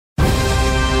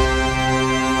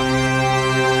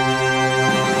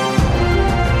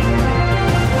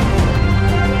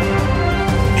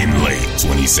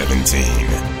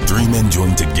2017, three men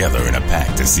joined together in a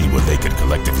pact to see what they could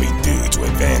collectively do to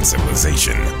advance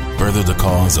civilization, further the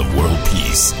cause of world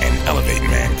peace, and elevate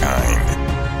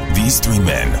mankind. These three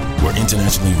men were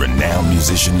internationally renowned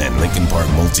musician and Linkin Park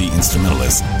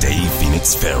multi-instrumentalist Dave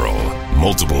Phoenix Farrell,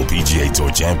 multiple PGA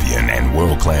Tour champion and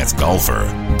world-class golfer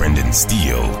Brendan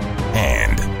Steele,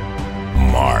 and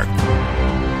Mark.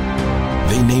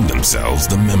 They named themselves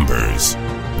the Members.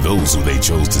 Those who they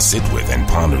chose to sit with and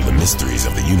ponder the mysteries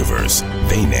of the universe,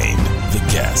 they named the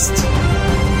Guests.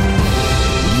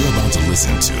 What you're about to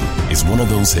listen to is one of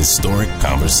those historic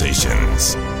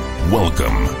conversations.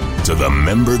 Welcome to the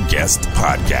Member Guest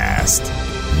Podcast.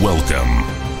 Welcome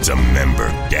to Member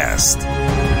Guest.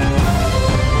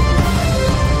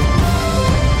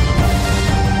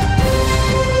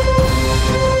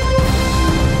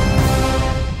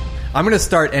 I'm going to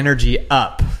start energy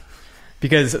up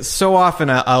because so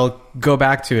often I'll go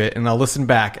back to it and I'll listen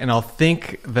back and I'll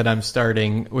think that I'm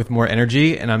starting with more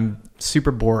energy and I'm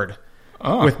super bored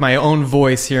with my own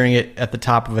voice hearing it at the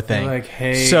top of a thing. Like,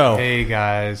 hey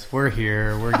guys, we're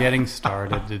here. We're getting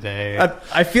started today.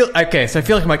 I feel like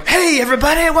I'm like, hey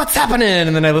everybody, what's happening?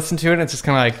 And then I listen to it and it's just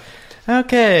kind of like,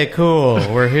 okay, cool.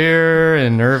 We're here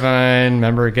in Irvine,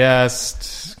 member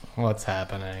guest. What's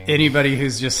happening? Anybody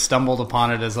who's just stumbled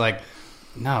upon it is like,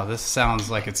 no, this sounds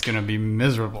like it's going to be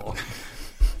miserable.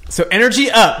 So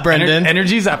energy up, Brendan.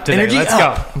 Energy's up today. Let's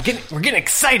go. We're getting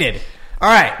excited. All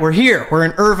right, we're here. We're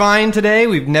in Irvine today.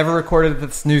 We've never recorded at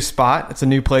this new spot. It's a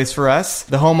new place for us.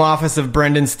 The home office of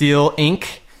Brendan Steele, Inc.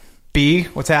 B,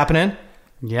 what's happening?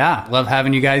 Yeah, love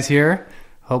having you guys here.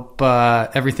 Hope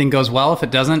everything goes well. If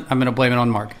it doesn't, I'm going to blame it on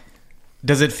Mark.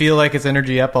 Does it feel like it's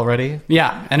energy up already?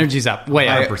 Yeah, energy's up. Way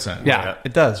up. 100%. Yeah.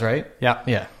 It does, right? Yeah.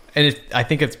 Yeah. And I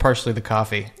think it's partially the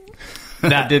coffee.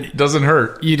 That doesn't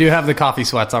hurt. You do have the coffee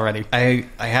sweats already. I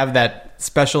have that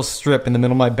special strip in the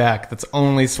middle of my back that's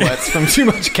only sweats from too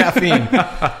much caffeine.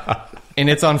 And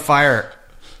it's on fire.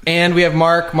 And we have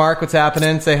Mark. Mark, what's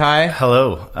happening? Say hi.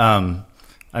 Hello.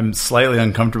 I'm slightly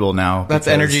uncomfortable now. That's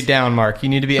energy down, Mark. You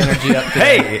need to be energy up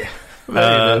today.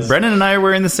 Hey! Brendan and I are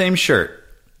wearing the same shirt.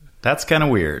 That's kind of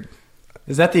weird.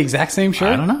 Is that the exact same shirt?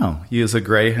 I don't know. You use a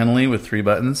gray Henley with 3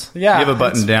 buttons. Yeah. You have a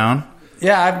button down.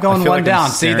 Yeah, I'm going one down.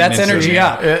 See, that's energy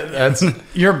up.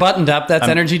 You're buttoned up. That's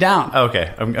energy down.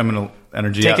 Okay. I'm going to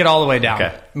energy up. Take it all the way down.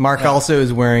 Okay. Mark also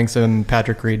is wearing some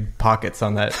Patrick Reed pockets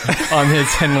on that on his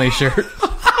Henley shirt.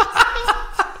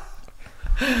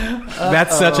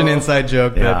 That's such an inside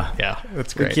joke. Yeah.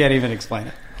 That's great. We can't even explain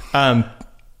it.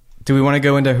 Do we want to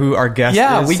go into who our guest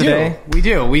is today? We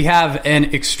do. We have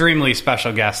an extremely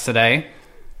special guest today.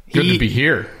 Good to be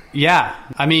here. Yeah.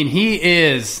 I mean, he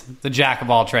is the jack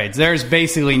of all trades. There's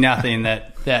basically nothing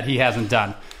that he hasn't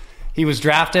done. He was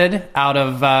drafted out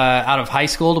of high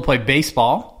school to play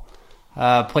baseball.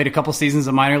 Played a couple seasons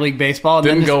of minor league baseball. And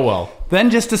Didn't go well. Then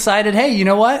just decided, hey, you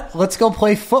know what? Let's go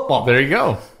play football. There you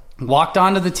go. Walked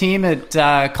onto the team at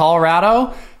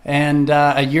Colorado, and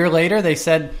a year later they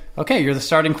said, okay, you're the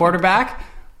starting quarterback.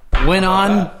 Went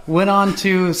on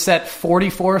to set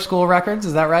 44 school records.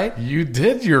 Is that right? You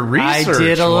did your research. I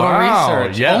did a little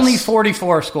research. Yes. Only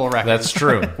 44 school records. That's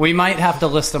true. We might have to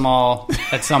list them all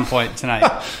at some point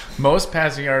tonight. Most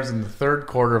passing yards in the third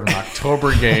quarter of an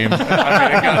October game. I mean,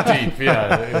 it got deep.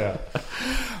 Yeah.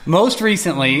 Most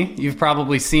recently, you've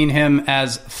probably seen him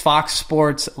as Fox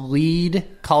Sports lead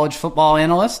college football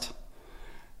analyst,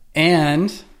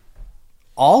 and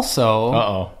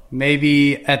also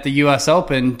maybe at the U.S.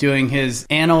 Open doing his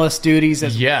analyst duties.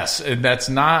 Yes, and that's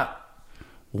not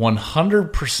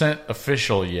 100%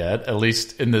 official yet, at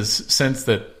least in the sense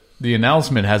that the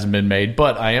announcement hasn't been made,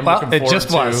 but I am looking forward to... It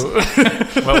just was.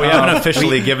 Well, we haven't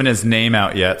officially given his name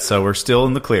out yet, so we're still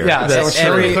in the clear. Yeah, so we're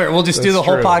still in the clear. We'll just do the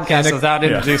whole podcast without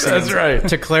introducing him. That's right.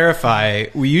 To clarify,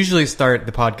 we usually start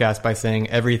the podcast by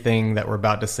saying everything that we're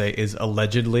about to say is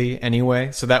allegedly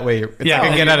anyway, so that way it's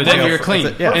like a get out of jail. You're clean.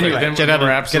 Anyway, then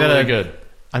we're absolutely good.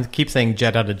 I keep saying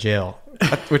jet out of jail,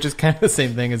 which is kind of the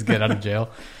same thing as get out of jail.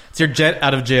 It's your jet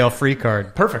out of jail free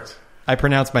card. Perfect. I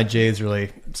pronounce my J's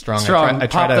really strong. I try to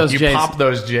pop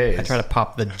those J's. I try to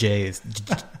pop the J's.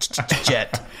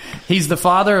 Jet. He's the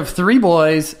father of 3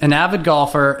 boys, an avid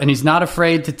golfer, and he's not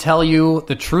afraid to tell you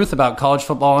the truth about college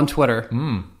football on Twitter.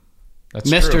 That's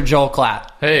Mr. true. Joel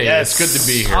Klatt. Hey, it's good to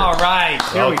be here. All right,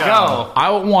 here we go.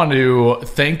 I want to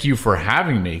thank you for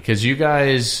having me because you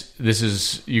guys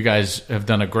have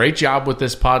done a great job with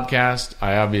this podcast.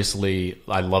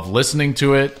 I love listening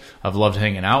to it. I've loved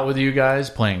hanging out with you guys,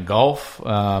 playing golf.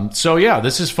 So yeah,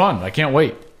 this is fun. I can't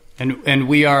wait. And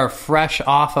we are fresh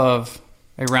off of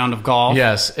a round of golf.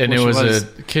 Yes, and it was a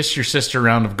kiss your sister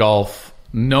round of golf.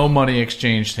 No money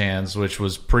exchanged hands, which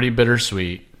was pretty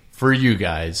bittersweet for you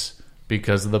guys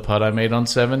because of the putt I made on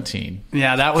 17.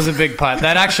 Yeah, that was a big putt.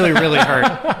 That actually really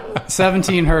hurt.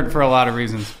 17 hurt for a lot of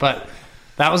reasons, but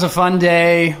that was a fun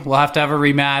day. We'll have to have a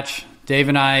rematch. Dave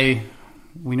and I,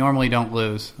 we normally don't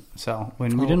lose. So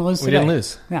when we didn't lose today. We didn't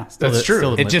lose. Yeah. That's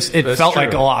true. It felt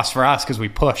like a loss for us because we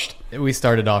pushed. We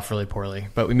started off really poorly,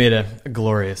 but we made a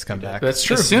glorious comeback. That's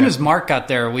true. As soon as Mark got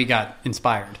there, we got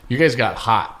inspired. You guys got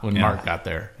hot when Mark got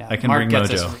there. Yeah, I can Mark bring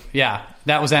gets mojo.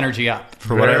 That was energy up.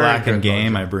 For what I Very lack in good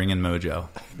game, mojo. I bring in mojo.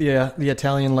 Yeah, the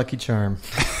Italian Lucky Charm.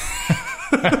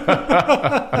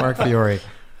 Mark Fiore.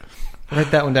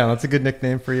 Write that one down. That's a good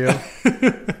nickname for you.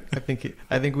 I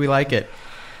think we like it.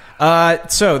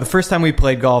 So the first time we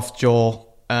played golf,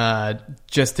 Joel,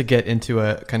 just to get into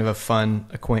a kind of a fun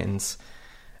acquaintance,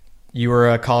 you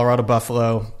were a Colorado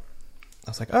Buffalo. I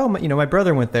was like, oh, my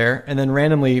brother went there, and then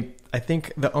randomly, I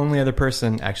think the only other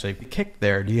person actually kicked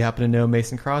there. Do you happen to know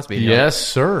Mason Crosby? Yes,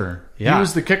 sir. Yeah. He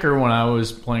was the kicker when I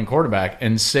was playing quarterback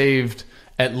and saved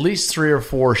at least 3 or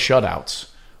 4 shutouts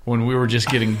when we were just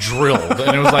getting drilled.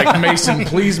 And it was like, Mason,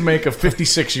 please make a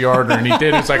 56-yarder. And he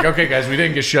did. It's like, okay, guys, we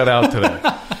didn't get shut out today.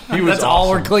 He was That's all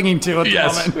awesome. we're clinging to at the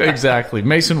Yes, moment. exactly.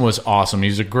 Mason was awesome.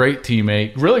 He's a great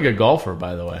teammate. Really good golfer,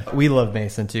 by the way. We love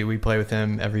Mason too. We play with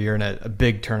him every year in a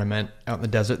big tournament out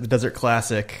in the Desert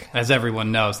Classic. As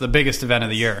everyone knows, the biggest event of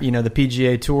the year. The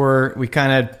PGA Tour. We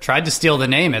kind of Tried to steal the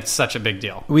name. It's such a big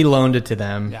deal. we loaned it to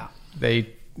them. Yeah. They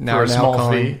now For are a now small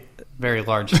calling- fee. Very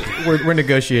large. We're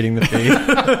negotiating the fee.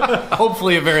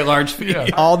 Hopefully a very large fee.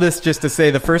 All this just to say,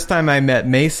 the first time I met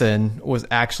Mason was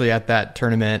actually at that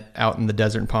tournament out in the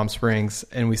desert in Palm Springs,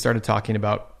 and we started talking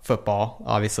about football,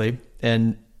 obviously,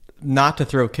 and not to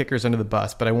throw kickers under the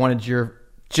bus, but I wanted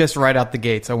just right out the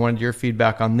gates, I wanted your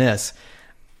feedback on this.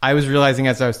 I was realizing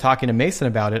as I was talking to Mason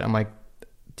about it, I'm like,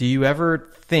 do you ever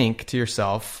think to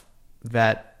yourself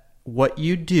that what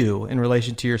you do in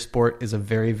relation to your sport is a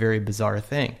very, very bizarre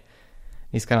thing?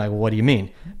 He's kind of like, well, what do you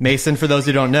mean? Mason, for those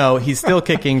who don't know, he's still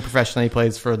kicking professionally. He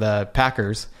plays for the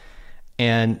Packers.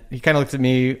 And he kind of looked at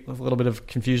me with a little bit of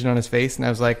confusion on his face. And I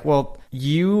was like, well,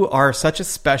 you are such a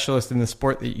specialist in the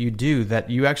sport that you do that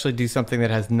you actually do something that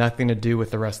has nothing to do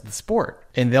with the rest of the sport.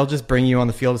 And they'll just bring you on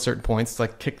the field at certain points,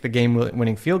 like kick the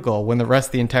game-winning field goal, when the rest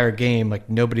of the entire game, like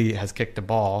nobody has kicked a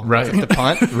ball. Right. Except the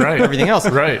punt. Right. Everything else.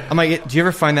 Right. I'm like, do you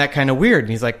ever find that kind of weird?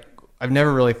 And he's like, I've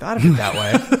never really thought of it that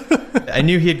way. I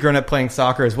knew he had grown up playing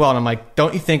soccer as well. And I'm like,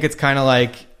 don't you think it's kind of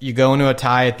like you go into a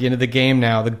tie at the end of the game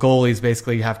now, the goalies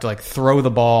basically have to like throw the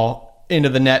ball into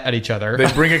the net at each other.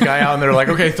 They bring a guy out and they're like,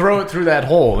 okay, throw it through that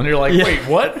hole. And you're like, Yeah. wait,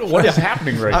 what? What is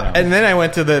happening right now? And then I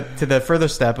went to the further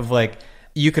step of like,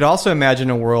 you could also imagine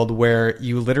a world where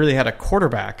you literally had a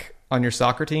quarterback on your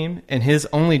soccer team and his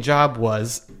only job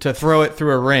was to throw it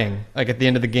through a ring, like at the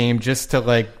end of the game, just to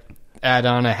like add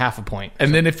on a half a point.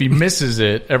 And then if he misses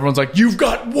it, everyone's like, you've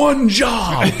got one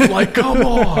job. Like, come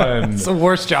on. It's the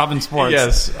worst job in sports.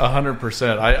 Yes,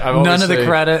 100%. I always None of the say-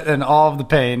 credit and all of the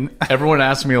pain. Everyone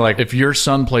asked me, like, if your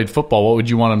son played football, what would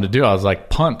you want him to do? I was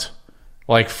like, punt.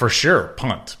 Like, for sure,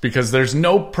 punt. Because there's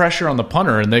no pressure on the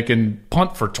punter, and they can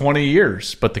punt for 20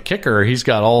 years. But the kicker, he's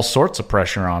got all sorts of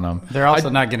pressure on him. They're also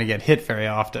not going to get hit very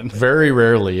often. Very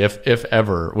rarely, if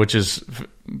ever, which is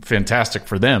fantastic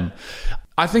for them.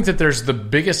 I think that there's the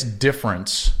biggest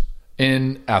difference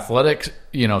in athletic,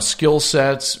 skill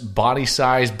sets, body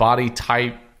size, body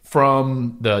type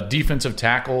from the defensive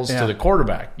tackles to the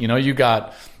quarterback. You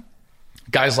got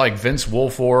guys like Vince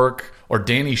Wilfork or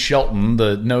Danny Shelton,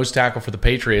 the nose tackle for the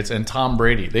Patriots, and Tom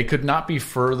Brady. They could not be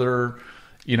further,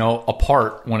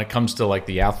 apart when it comes to like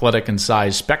the athletic and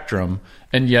size spectrum,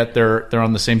 and yet they're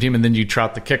on the same team. And then you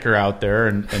trot the kicker out there,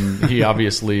 and he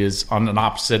obviously is on an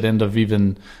opposite end of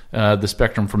even the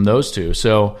spectrum from those two.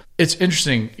 So it's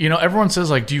interesting. Everyone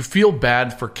says like, do you feel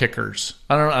bad for kickers?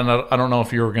 I don't know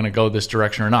if you were going to go this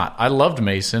direction or not. I loved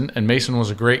Mason, and Mason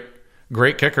was a great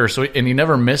kicker. So and he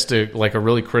never missed a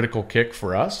really critical kick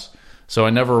for us. So I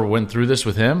never went through this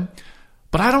with him.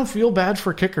 But I don't feel bad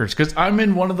for kickers because I'm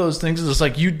in one of those things. It's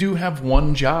like you do have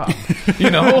one job,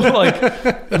 like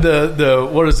the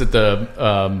what is it? The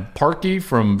Parkey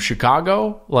from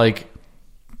Chicago, like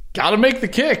got to make the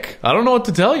kick. I don't know what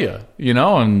to tell you,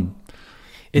 and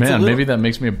maybe that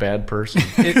makes me a bad person.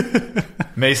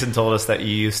 Mason told us that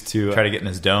he used to try to get in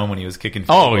his dome when he was kicking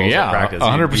field Oh, goals yeah, at practice.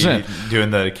 100%. He'd be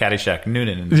doing the Caddyshack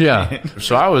Noonan. Yeah.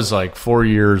 So I was like 4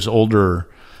 years older.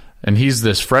 And he's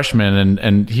this freshman,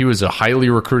 and he was a highly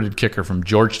recruited kicker from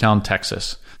Georgetown,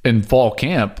 Texas. In fall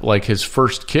camp, like his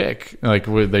first kick, like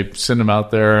they send him out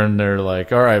there, and they're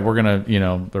like, all right, we're going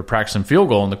to, they're practicing field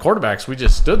goal. And the quarterbacks, we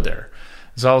just stood there.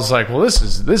 So I was like, well, this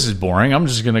is boring. I'm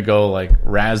just gonna go like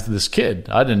razz this kid.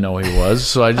 I didn't know who he was,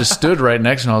 so I just stood right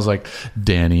next to him. I was like,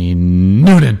 Danny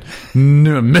Noonan,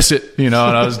 miss it, And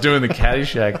I was doing the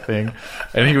Caddyshack thing,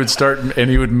 and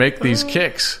he would make these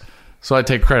kicks. So I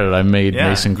take credit. I made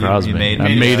Mason Crosby. I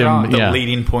made him the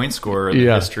leading point scorer in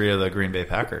the history of the Green Bay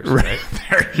Packers. Right?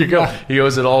 There you go. He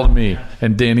owes it all to me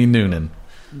and Danny Noonan.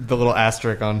 The little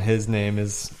asterisk on his name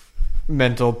is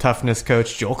mental toughness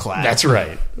coach Joel Klatt.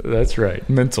 That's right.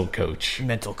 Mental coach. The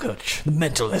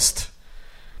mentalist.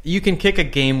 You can kick a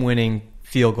game-winning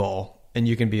field goal, and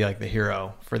you can be like the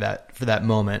hero for that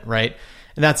moment, right?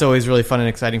 And that's always really fun and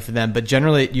exciting for them. But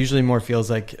generally, it usually more feels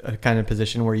like a kind of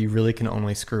position where you really can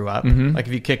only screw up. Mm-hmm. Like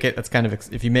if you kick it, that's kind of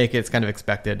if you make it, it's kind of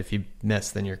expected. If you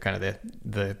miss, then you're kind of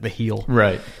the heel.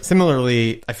 Right.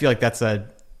 Similarly, I feel like that's a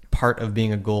part of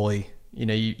being a goalie.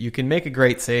 You can make a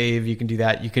great save. You can do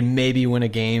that. You can maybe win a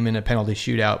game in a penalty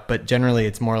shootout. But generally,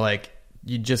 it's more like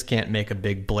you just can't make a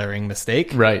big blaring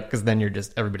mistake. Right. Because then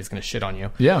everybody's going to shit on you.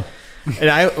 Yeah.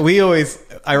 And we always,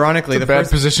 ironically, it's a bad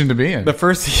position to be in.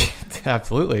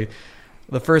 Absolutely.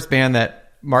 The first band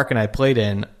that Mark and I played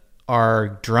in,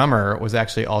 our drummer was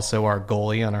actually also our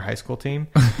goalie on our high school team.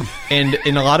 And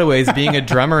in a lot of ways, being a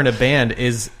drummer in a band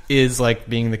is like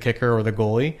being the kicker or the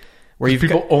goalie. Where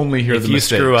people only hear the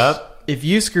mistakes. If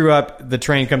you screw up, the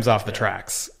train comes off the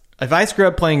tracks. If I screw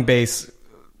up playing bass,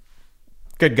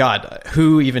 good God,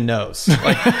 who even knows?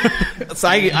 So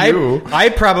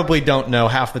I probably don't know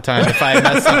half the time if I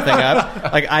mess something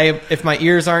up. If my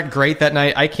ears aren't great that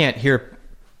night, I can't hear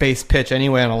bass pitch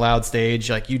anyway on a loud stage.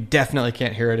 Like you definitely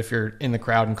can't hear it if you're in the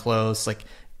crowd and close. Like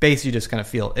bass, you just kind of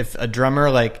feel. If a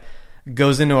drummer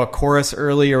goes into a chorus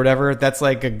early or whatever, that's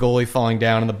like a goalie falling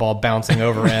down and the ball bouncing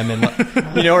over him, and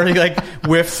or he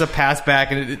whiffs a pass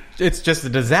back, and it's just a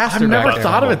disaster. I've never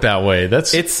thought of it that way.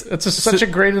 That's such a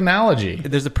great analogy.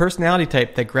 There's a personality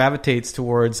type that gravitates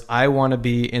towards, I want to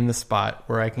be in the spot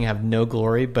where I can have no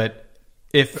glory, but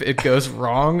if it goes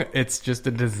wrong, it's just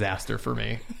a disaster for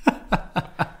me.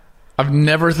 I've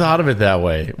never thought of it that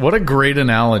way. What a great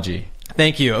analogy.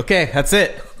 Thank you. Okay, that's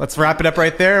it. Let's wrap it up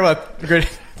right there.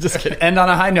 Just kidding. End on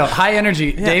a high note. High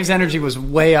energy. Yeah. Dave's energy was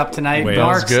way up tonight.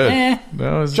 Mark's good.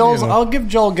 Joel's. I'll give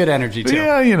Joel good energy too.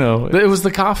 Yeah, it was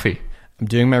the coffee. I'm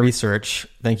doing my research.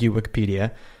 Thank you,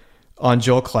 Wikipedia, on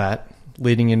Joel Klatt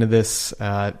leading into this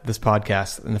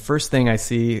podcast. And the first thing I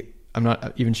see, I'm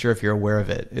not even sure if you're aware of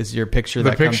it, is your picture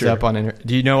comes up on.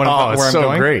 Do you know where I'm going? Oh, it's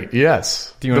so great.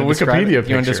 Yes. Do you want to describe it? Do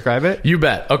you want to describe it? You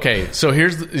bet. Okay, so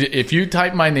if you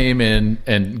type my name in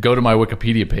and go to my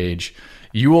Wikipedia page,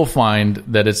 you will find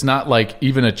that it's not like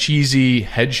even a cheesy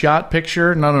headshot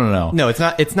picture. No. No, it's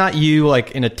not. It's not you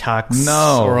in a tux.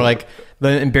 No, or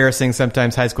the embarrassing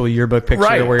sometimes high school yearbook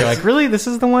picture where you're like, really, this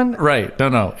is the one? Right.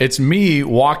 No. It's me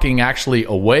walking actually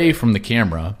away from the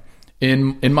camera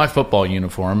in my football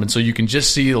uniform, and so you can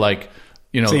just see the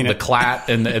Klatt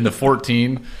and the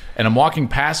 14. And I'm walking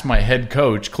past my head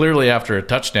coach, clearly after a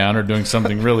touchdown or doing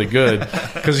something really good,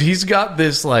 because he's got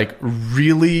this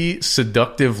really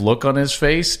seductive look on his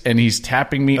face, and he's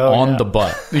tapping me on the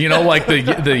butt. Like the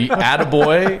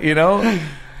attaboy,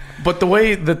 But the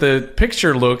way that the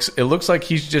picture looks, it looks like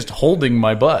he's just holding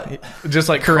my butt, just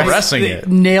caressing it.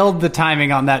 Nailed the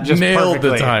timing on that. Nailed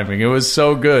the timing. It was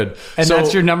so good. And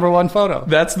that's your number one photo.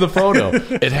 That's the photo.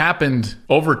 It happened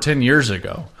over 10 years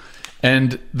ago.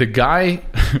 And the guy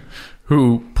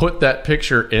who put that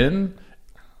picture in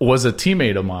was a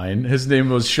teammate of mine. His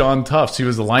name was Sean Tufts. He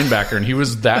was the linebacker, and he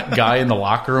was that guy in the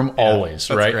locker room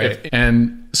always, right? Great.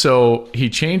 And so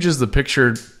he changes the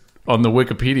picture on the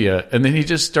Wikipedia, and then he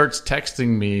just starts texting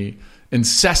me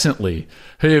incessantly.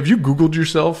 Hey, have you Googled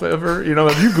yourself ever?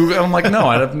 Have you Googled? I'm like, no,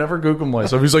 I've never Googled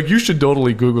myself. He's like, you should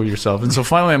totally Google yourself. And so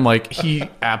finally I'm like, he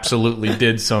absolutely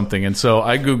did something. And so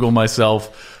I Google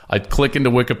myself. I click into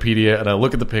Wikipedia and I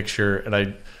look at the picture and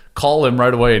I call him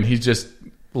right away, and he's just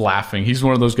laughing. He's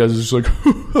one of those guys who's just like,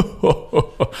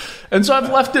 and so I've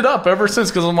left it up ever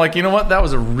since, because I'm like, you know what? That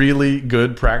was a really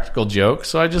good practical joke.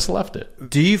 So I just left it.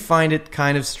 Do you find it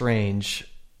kind of strange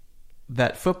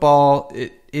that football,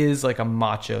 it is like a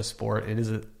macho sport? It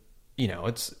is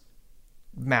it's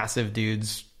massive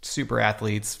dudes, super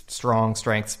athletes, strong,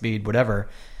 strength, speed, whatever.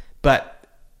 But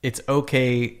it's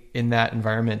okay in that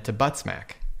environment to butt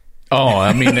smack. Oh,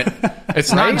 I mean,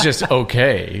 it's not just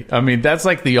okay. I mean, that's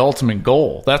like the ultimate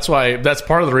goal. That's part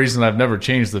of the reason I've never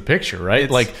changed the picture, right?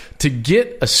 To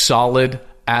get a solid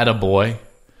attaboy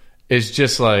is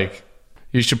just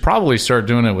you should probably start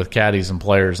doing it with caddies and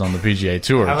players on the PGA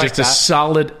Tour. Just a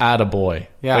solid attaboy.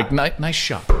 Yeah. Nice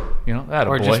shot. You know, that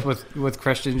Or boy. just with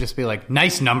Christian, just be like,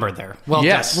 nice number there. Well,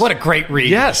 Yes. done. What a great read.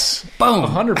 Yes, Boom.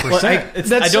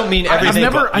 100%. I don't mean everything.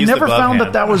 I never found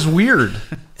that was weird.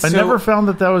 I So- never found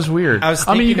that was weird. I was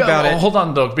you thinking about it. Hold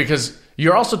on, though, because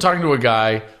you're also talking to a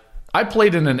guy. I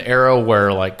played in an era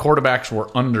where like quarterbacks were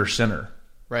under center.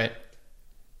 Right.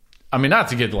 I mean, not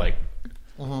to get like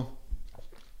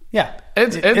Yeah.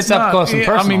 it's up not- close and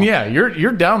personal. I mean, yeah,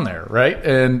 you're down there, right?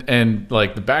 And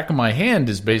like the back of my hand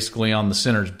is basically on the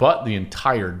center's butt the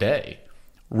entire day,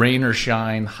 rain or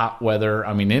shine, hot weather.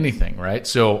 I mean, anything, right?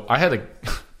 So I had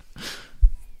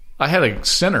a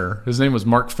center. His name was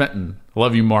Mark Fenton.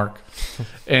 Love you, Mark.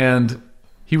 And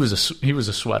he was a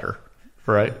sweater,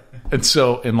 right? And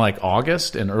so in like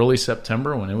August and early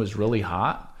September when it was really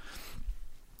hot,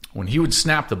 when he would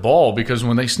snap the ball, because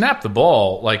when they snap the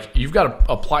ball, like you've got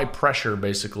to apply pressure,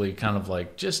 basically, kind of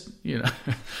like just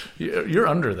you're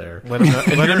under there. Let them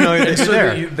know And you're so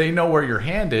there. they know where your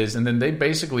hand is, and then they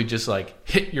basically just like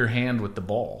hit your hand with the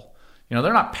ball. You know,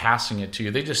 they're not passing it to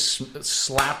you; they just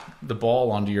slap the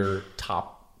ball onto your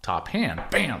top hand,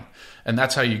 bam, and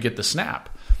that's how you get the snap.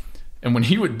 And when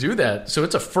he would do that, so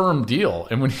it's a firm deal.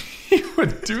 And when he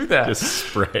would do that, Just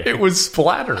spray. it would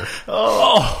splatter.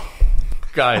 Oh.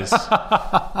 Guys,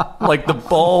 like the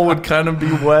ball would kind of be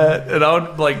wet, and I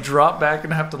would like drop back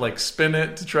and have to like spin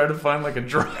it to try to find like a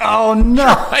dry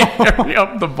area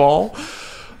up the ball.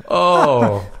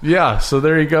 Oh, yeah. So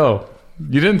there you go.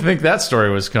 You didn't think that story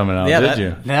was coming out, did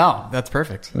you? No. That's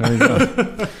perfect. There you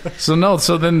go.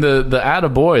 So then the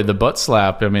attaboy, the butt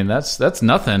slap. I mean, that's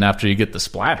nothing after you get the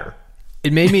splatter.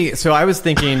 It made me. So I was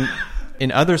thinking,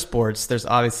 in other sports, there's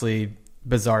obviously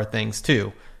bizarre things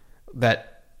too that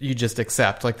you just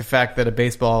accept, like the fact that a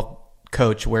baseball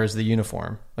coach wears the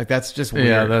uniform. Like that's just weird.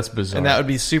 Yeah, that's bizarre. And that would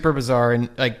be super bizarre in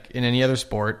any other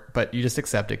sport, but you just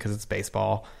accept it because it's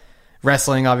baseball.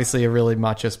 Wrestling, obviously, a really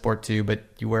macho sport too, but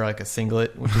you wear like a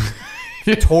singlet, which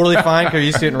is totally fine because you're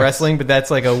used to it in wrestling. But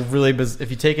that's like a really if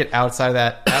you take it outside of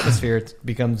that atmosphere, it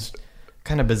becomes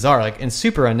kind of bizarre, like and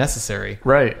super unnecessary.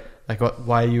 Right. Like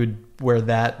why you would wear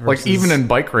that? Versus, Like even in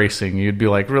bike racing, you'd be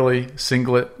like, really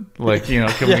singlet? Like, you know,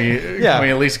 can we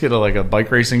at least get a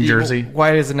bike racing jersey?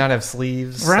 Why does it not have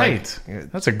sleeves? Right.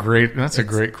 Like, That's a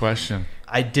great question.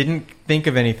 I didn't think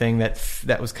of anything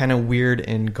that was kind of weird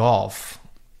in golf.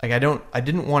 Like I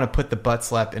didn't want to put the butt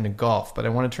slap into golf, but I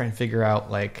want to try and figure out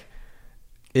like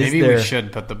Maybe we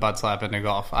should put the butt slap into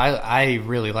golf. I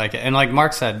really like it. And like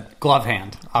Mark said, glove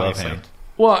hand, obviously. hand.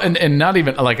 Well, and not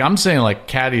even like I'm saying like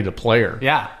caddy to player.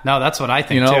 Yeah. No, that's what I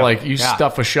think You know, too. like you Yeah.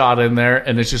 stuff a shot in there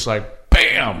and it's just like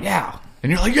bam. Yeah.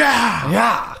 And you're like, yeah.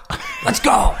 Yeah. Let's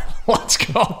go. Let's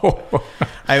go.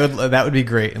 that would be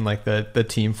great in like the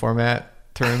team format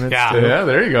tournaments. Yeah. too. Yeah,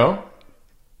 there you go.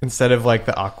 Instead of like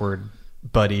the awkward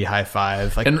buddy high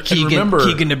five, like And Keegan remember-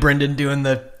 to Brendan doing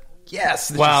the yes.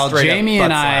 it's Well, just straight up Jamie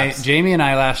butt and slaps.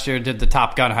 I last year did the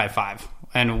Top Gun high five,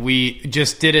 and we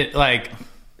just did it like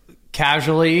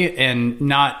casually and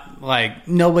not like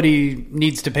nobody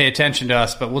needs to pay attention to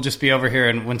us, but we'll just be over here.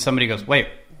 And when somebody goes, "Wait,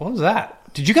 what was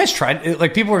that? Did you guys try?"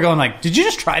 Like people were going, "Like, did you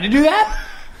just try to do that,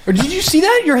 or did you see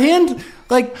that your hand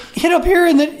like hit up here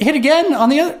and then hit again on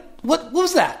the other? What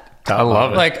was that?" I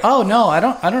love it. Like, oh no, I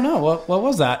don't know what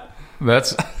was that.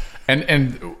 That's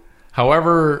and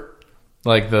however,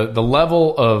 like the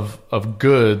level of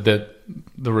good that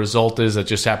the result is that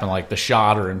just happened, like the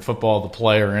shot or in football the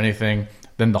play or anything,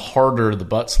 then the harder the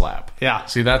butt slap. Yeah.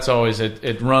 See, that's always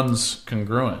it runs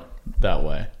congruent that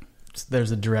way.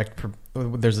 There's a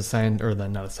there's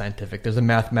a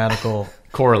mathematical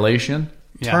Correlation.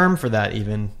 Yeah. term for that.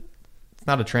 Even it's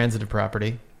not a transitive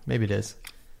property. Maybe it is.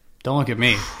 Don't look at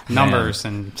me. Numbers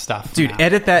and stuff. Dude, now.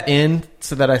 edit that in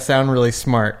so that I sound really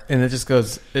smart, and it just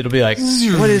goes. It'll be like,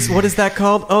 what is that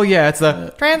called? Oh yeah, it's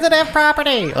the transitive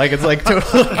property. Like it's like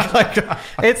totally like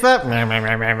it's that.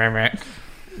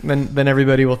 Then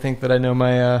everybody will think that I know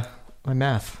my my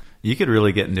math. You could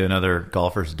really get into another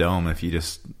golfer's dome if you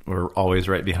just were always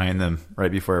right behind them,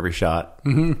 right before every shot.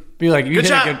 Be like, you Good hit,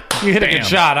 shot. you hit a Bam. good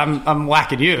shot. I'm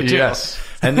whacking you too. Yes.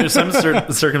 And there's some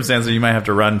circumstances where you might have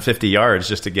to run 50 yards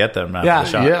just to get them after Yeah, the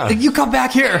shot. yeah. Like, you come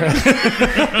back here,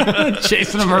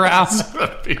 chasing them around.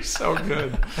 That'd be so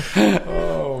good.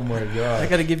 Oh my god. I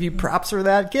got to give you props for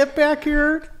that. Get back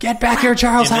here. Get back here,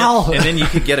 Charles And Howell. then, and then you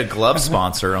could get a glove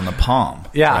sponsor on the palm.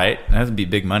 Yeah. Right? That would be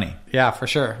big money. Yeah, for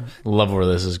sure. Love where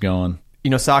this is going. You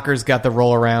know, soccer's got the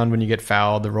roll around when you get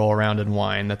fouled, the roll around and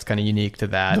whine. That's kind of unique to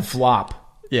that. The flop.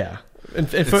 Yeah.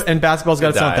 and basketball's got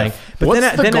its own thing. But What's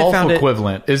then, the then golf I found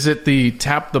equivalent? Is it the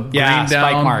tap the green down?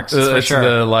 spike marks, for It's sure.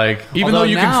 the, like, even Although though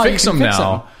you now can fix you can them fix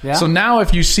now. them. Yeah. So now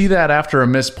if you see that after a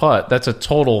missed putt, that's a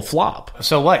total flop.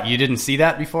 So what? You didn't see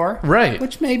that before, Right.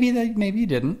 Which maybe you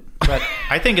didn't, but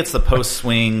I think it's the post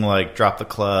swing, like drop the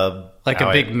club, like how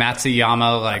a big I-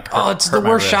 Matsuyama, like it's the hurt my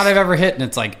worst shot wrist. I've ever hit, and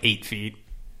it's like 8 feet.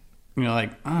 And you're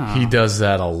like, oh. He does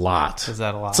that a lot. Does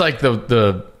that a lot. It's like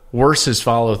the worse his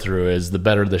follow through is, the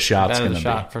better the shot's Better going the to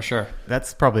shot be. for sure.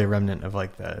 that's probably a remnant of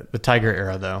like the Tiger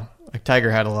era, though. Like Tiger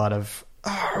had a lot of,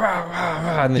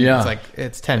 and then Yeah. it's like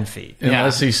it's 10 feet.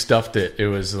 Unless he stuffed it, it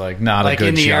was like not Like a good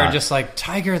in the shot. air, just like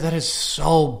Tiger, that is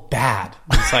so bad.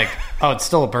 It's like, oh, it's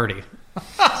still a birdie.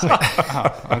 It's like,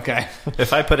 oh, okay.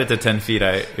 If I put it to 10 feet,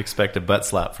 I expect a butt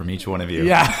slap from each one of you.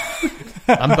 Yeah.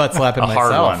 I'm butt slapping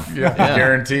hard myself. one. Yeah,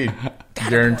 guaranteed.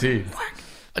 Guaranteed.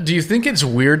 Do you think it's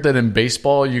weird that in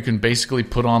baseball you can basically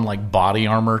put on like body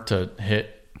armor to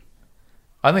hit?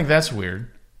 I think that's weird.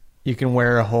 You can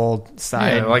wear a whole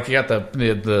side. Yeah, like you got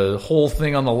the whole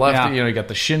thing on the left. Yeah. You know, you got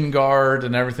the shin guard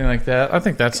and everything like that. I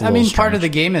think that's a I little mean, part of the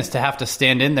strange. game is to have to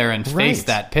stand in there and face Right.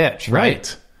 that pitch, right?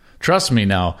 Right. Trust me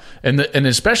now. And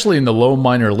especially in the low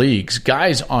minor leagues,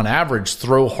 guys on average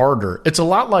throw harder. It's a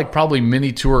lot like probably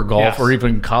mini tour golf Yes. or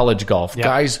even college golf. Yep.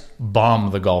 Guys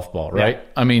bomb the golf ball, right? Yeah.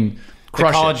 I mean, The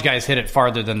crush college it. guys hit it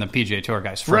farther than the PGA Tour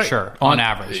guys, for Right. sure, on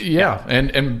average. Yeah,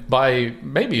 and by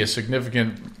maybe a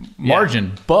significant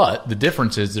margin, but the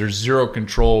difference is there's zero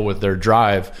control with their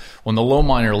drive. When the low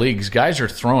minor leagues, guys are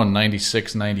throwing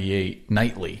 96, 98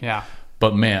 nightly. Yeah.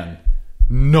 But man,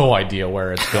 no idea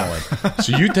where it's going.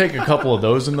 So you take a couple of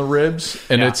those in the ribs,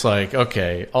 and Yeah. it's like,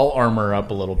 okay, I'll armor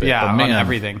up a little bit. Yeah, but man, on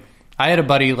everything. I had a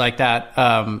buddy like that.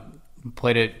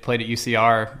 Played at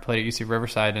UCR, played at UC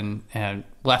Riverside, and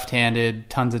left-handed,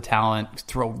 tons of talent,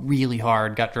 throw really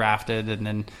hard, got drafted, and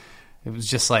then it was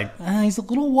just like he's a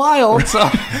little wild. So,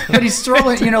 but he's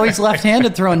throwing, he's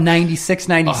left-handed, throwing 96,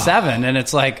 97, and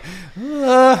it's like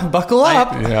buckle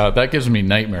up. Yeah, that gives me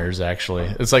nightmares. Actually,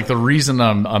 it's like the reason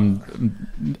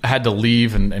I'm had to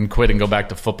leave and quit and go back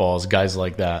to football is guys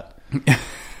like that.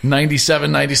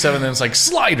 97, then it's like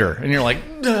slider, and you're like,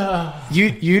 ugh.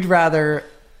 You'd rather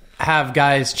have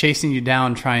guys chasing you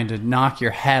down trying to knock your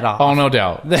head off. Oh, no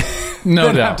doubt. No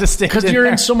Then have doubt. to stand Because in you're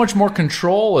there. in so much more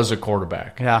control as a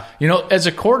quarterback. Yeah. As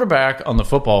a quarterback on the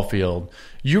football field,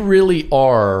 you really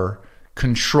are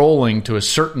controlling to a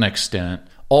certain extent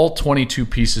all 22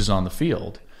 pieces on the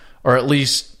field. Or at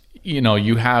least,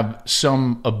 you have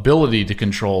some ability to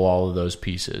control all of those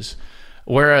pieces.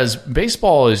 Whereas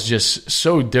baseball is just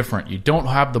so different. You don't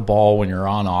have the ball when you're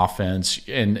on offense,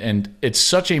 and it's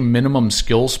such a minimum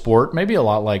skill sport, maybe a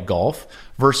lot like golf,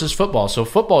 versus football. So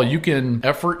football, you can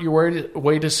effort your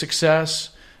way to success.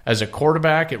 As a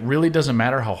quarterback, it really doesn't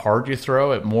matter how hard you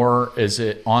throw. It more is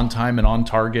it on time and on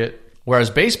target.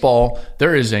 Whereas baseball,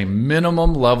 there is a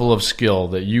minimum level of skill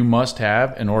that you must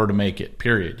have in order to make it,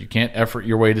 period. You can't effort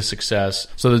your way to success.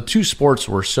 So the two sports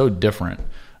were so different.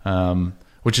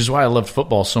 Which is why I loved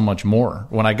football so much more.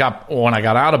 When I got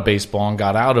out of baseball and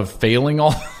got out of failing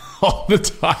all the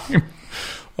time,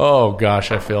 oh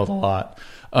gosh, I failed a lot.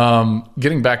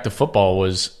 Getting back to football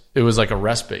was like a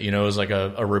respite. It was like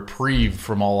a reprieve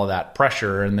from all of that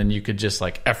pressure, and then you could just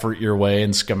like effort your way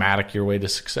and schematic your way to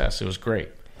success. It was great.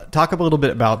 Talk a little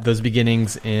bit about those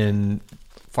beginnings in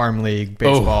farm league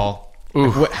baseball.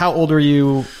 Oof. How old were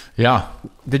you? Yeah.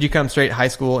 Did you come straight high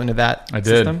school into that I did.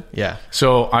 system? Yeah.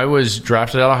 So I was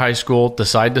drafted out of high school,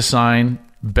 decided to sign.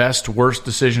 Best, worst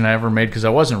decision I ever made because I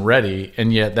wasn't ready,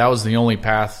 and yet that was the only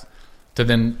path to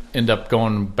then end up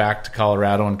going back to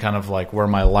Colorado and kind of like where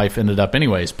my life ended up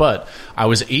anyways. But I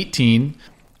was 18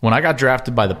 when I got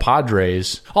drafted by the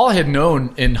Padres. All I had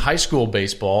known in high school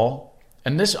baseball,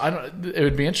 and it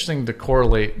would be interesting to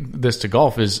correlate this to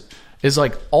golf, is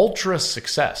like ultra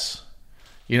success.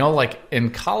 Like in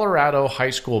Colorado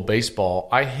high school baseball,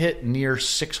 I hit near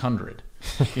 600.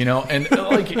 And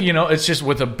like, it's just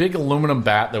with a big aluminum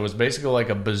bat that was basically like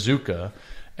a bazooka,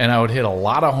 and I would hit a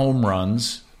lot of home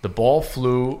runs. The ball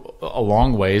flew a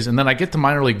long ways, and then I get to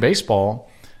minor league baseball,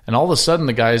 and all of a sudden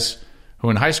the guys who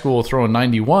in high school were throwing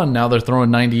 91, now they're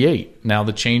throwing 98. Now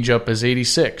the changeup is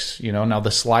 86. Now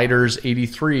the slider's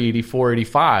 83, 84,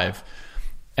 85.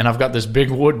 And I've got this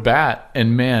big wood bat,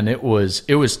 and man, it was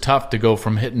tough to go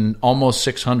from hitting almost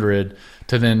 600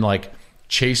 to then like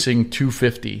chasing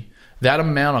 250. That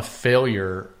amount of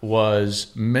failure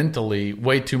was mentally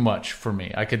way too much for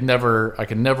me. I could never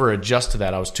adjust to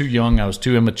that. I was too young. I was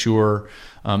too immature.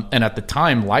 And at the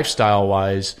time,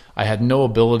 lifestyle-wise, I had no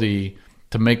ability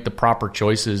to make the proper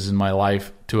choices in my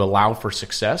life to allow for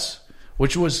success,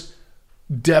 which was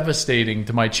devastating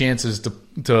to my chances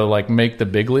to like make the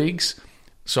big leagues.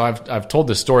 So I've told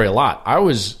this story a lot. I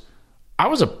was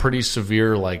a pretty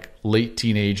severe like late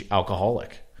teenage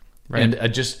alcoholic, right? And I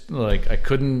just like I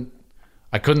couldn't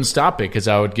stop it because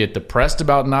I would get depressed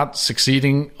about not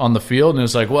succeeding on the field, and it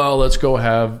was like, well, let's go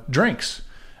have drinks.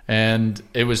 And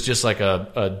it was just like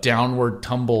a downward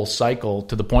tumble cycle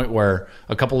to the point where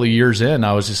a couple of years in,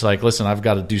 I was just like, listen, I've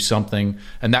got to do something.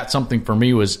 And that something for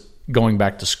me was going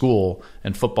back to school,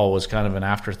 and football was kind of an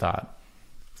afterthought.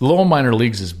 Low minor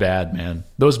leagues is bad, man.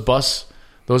 Those bus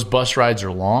rides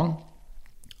are long.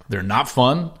 They're not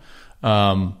fun.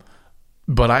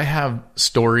 But I have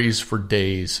stories for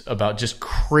days about just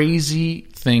crazy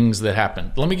things that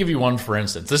happen. Let me give you one, for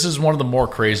instance. This is one of the more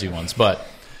crazy ones, but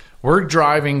we're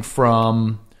driving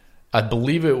from, I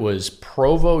believe it was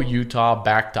Provo, Utah,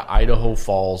 back to Idaho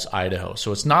Falls, Idaho.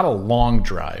 So it's not a long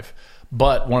drive,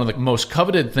 but one of the most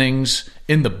coveted things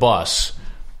in the bus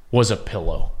was a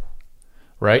pillow.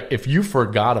 Right? If you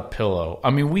forgot a pillow,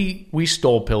 I mean, we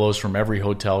stole pillows from every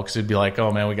hotel because it'd be like,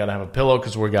 oh man, we got to have a pillow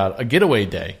because we got a getaway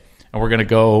day and we're going to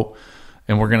go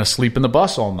and we're going to sleep in the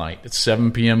bus all night. It's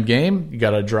 7 p.m. game. You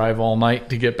got to drive all night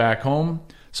to get back home.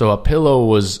 So a pillow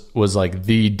was like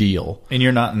the deal. And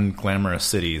you're not in glamorous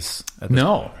cities.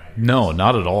 No,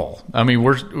 not at all. I mean,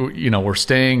 we're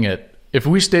staying at, if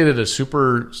we stayed at a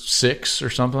Super 6 or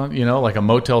something, like a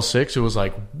Motel 6, it was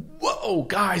like, whoa,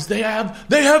 guys, they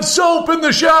have soap in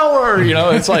the shower.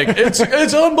 It's like,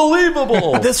 it's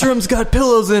unbelievable. This room's got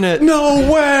pillows in it.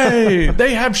 No way.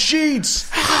 They have sheets.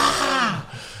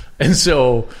 And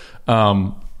so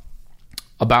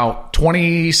about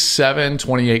 27,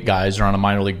 28 guys are on a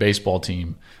minor league baseball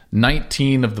team.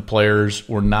 19 of the players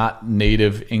were not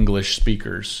native English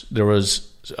speakers. There was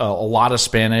a lot of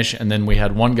Spanish, and then we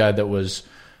had one guy that was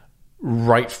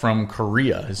right from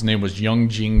Korea. His name was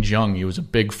Young-Jin Jung. He was a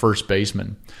big first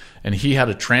baseman, and he had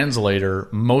a translator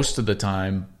most of the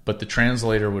time, but the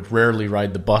translator would rarely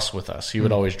ride the bus with us. He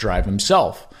would always drive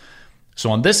himself.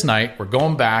 So on this night, we're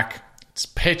going back. It's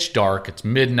pitch dark. It's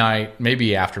midnight,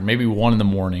 maybe 1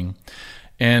 a.m.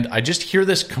 And I just hear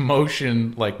this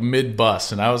commotion like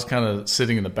mid-bus, and I was kind of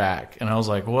sitting in the back, and I was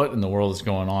like, what in the world is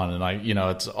going on? And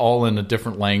it's all in a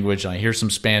different language, and I hear some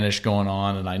Spanish going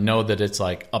on, and I know that it's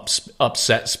like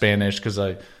upset Spanish because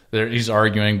he's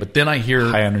arguing, but then I hear...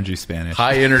 High energy Spanish.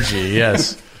 High energy,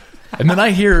 yes. And then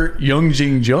I hear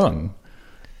Young-Jin Jung,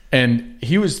 and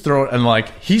he was throwing, and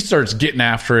like he starts getting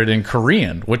after it in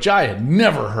Korean, which I had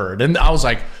never heard. And I was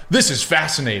like, this is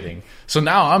fascinating. So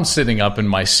now I'm sitting up in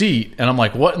my seat, and I'm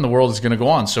like, what in the world is going to go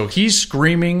on? So he's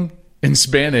screaming in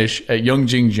Spanish at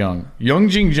Young-Jin Jung.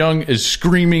 Young-Jin Jung is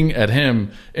screaming at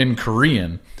him in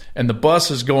Korean. And the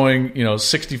bus is going,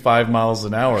 65 miles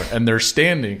an hour, and they're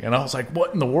standing. And I was like,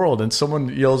 what in the world? And someone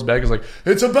yells back, is like,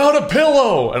 it's about a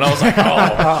pillow. And I was like,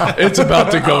 oh, it's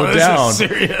about to go down. This is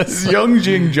serious.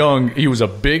 Young-Jin Jung, he was a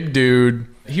big dude.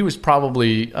 He was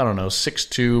probably,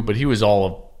 6'2", but he was all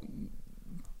of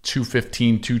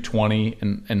 215, 220,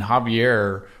 and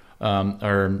Javier,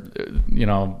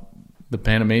 the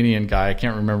Panamanian guy, I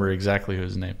can't remember exactly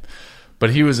his name,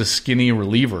 but he was a skinny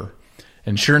reliever.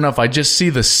 And sure enough, I just see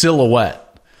the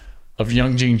silhouette of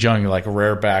Young-Jin Jung like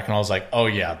rear back, and I was like, oh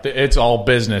yeah, it's all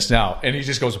business now. And he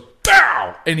just goes,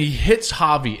 bow! And he hits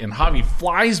Javi, and Javi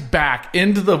flies back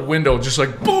into the window, just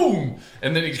like boom!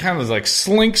 And then he kind of like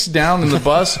slinks down in the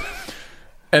bus.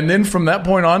 And then from that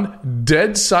point on,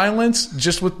 dead silence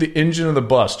just with the engine of the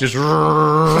bus. Just and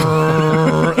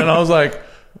I was like,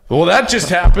 well, that just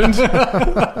happened.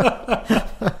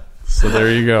 So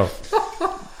there you go.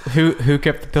 Who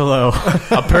kept the pillow?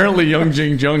 Apparently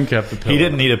Young-Jin Jung kept the pillow. He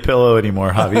didn't need a pillow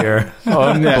anymore, Javier.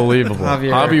 Unbelievable.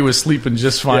 Javi was sleeping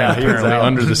just fine, Yeah, he was apparently, out.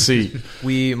 under the seat.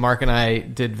 Mark and I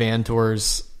did van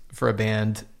tours for a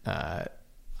band. I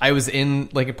was in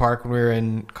Lincoln Park when we were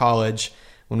in college.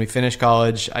 When we finished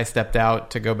college, I stepped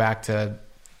out to go back to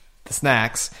the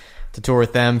Snacks to tour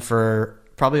with them for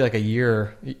probably like a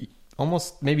year,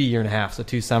 almost maybe a year and a half, so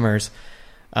 2 summers,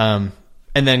 and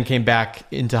then came back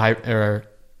into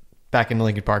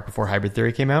Lincoln Park before Hybrid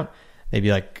Theory came out,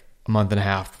 maybe like a month and a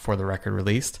half before the record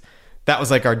released. That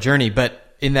was like our journey.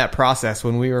 But in that process,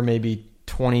 when we were maybe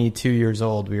 22 years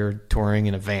old, we were touring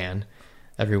in a van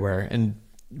everywhere, and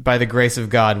by the grace of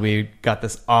God, we got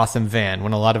this awesome van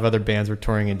when a lot of other bands were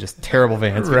touring in just terrible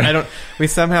vans. Right. We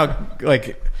somehow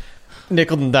like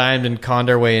nickel and dimed and conned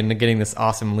our way into getting this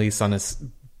awesome lease on this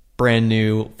brand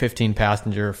new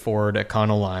 15-passenger Ford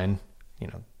Econoline.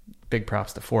 Big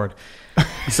props to Ford.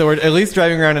 So we're at least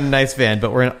driving around in a nice van,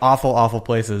 but we're in awful, awful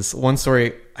places. One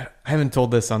story, I haven't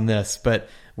told this on this, but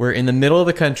we're in the middle of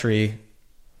the country,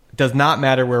 Does not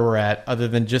matter where we're at, other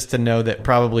than just to know that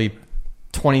probably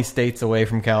 20 states away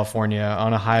from California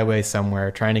on a highway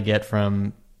somewhere, trying to get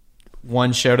from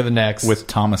one show to the next With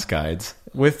Thomas guides.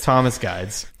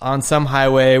 on some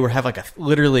highway. We have like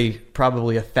literally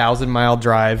probably 1,000-mile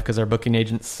drive because our booking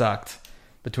agent sucked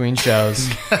between shows.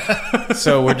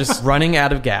 So we're just running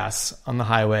out of gas on the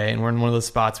highway, and we're in one of those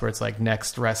spots where it's like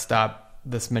next rest stop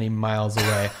this many miles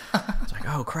away. It's like,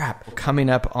 oh crap, we're coming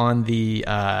up on the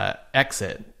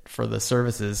exit for the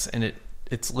services, and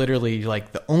it's literally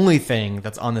like the only thing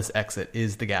that's on this exit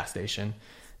is the gas station,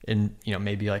 and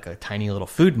maybe like a tiny little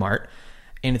food mart.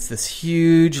 And it's this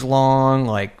huge, long,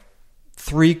 like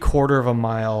 3/4 of a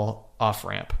mile off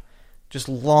ramp. Just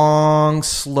long,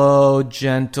 slow,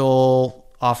 gentle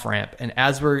off ramp. And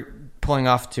as we're pulling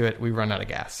off to it, we run out of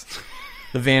gas.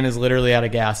 The van is literally out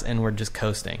of gas, and we're just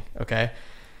coasting. Okay.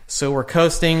 So we're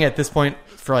coasting at this point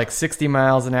for like 60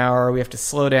 miles an hour. We have to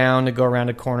slow down to go around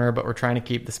a corner, but we're trying to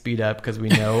keep the speed up because we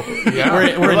know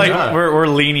we're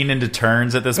leaning into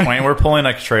turns at this point. We're pulling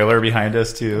a trailer behind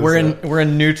us too. We're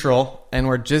in neutral, and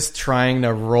we're just trying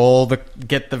to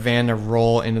get the van to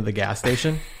roll into the gas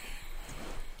station.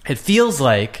 It feels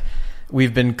like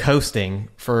we've been coasting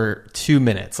for 2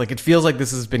 minutes. Like it feels like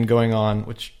this has been going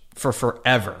on for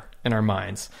forever in our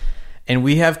minds. And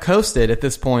we have coasted at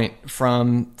this point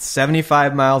from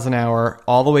 75 miles an hour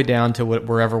all the way down to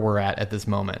wherever we're at this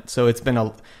moment. So it's been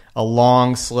a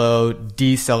long, slow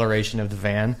deceleration of the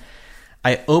van.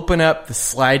 I open up the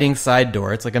sliding side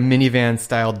door. It's like a minivan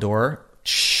style door.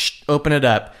 Open it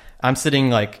up. I'm sitting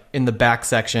like in the back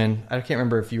section. I can't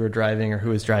remember if you were driving or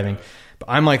who was driving, but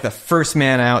I'm like the first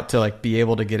man out to like be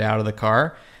able to get out of the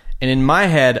car. And in my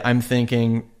head, I'm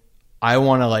thinking, I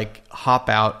want to like hop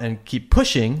out and keep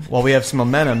pushing while we have some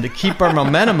momentum to keep our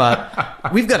momentum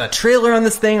up. We've got a trailer on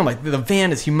this thing. I'm like, the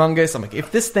van is humongous. I'm like,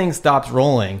 if this thing stops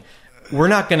rolling, we're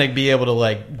not going to be able to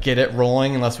like get it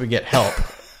rolling unless we get help.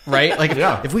 Right? Like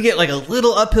if we get like a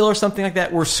little uphill or something like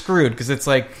that, we're screwed because it's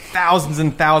like thousands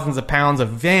and thousands of pounds of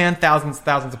van, thousands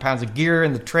of pounds of gear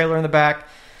in the trailer in the back.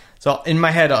 So in my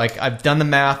head, like I've done the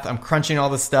math, I'm crunching all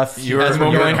this stuff. You're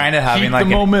kind of having like an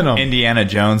momentum. Indiana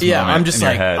Jones moment. I'm just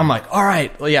like, I'm like, all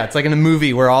right, well, yeah, it's like in a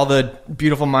movie where all the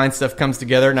beautiful mind stuff comes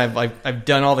together, and I've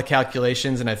done all the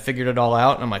calculations and I've figured it all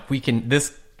out, and I'm like,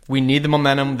 we need the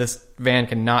momentum. This van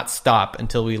cannot stop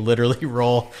until we literally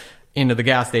roll into the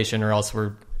gas station, or else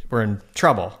we're in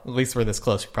trouble. At least we're this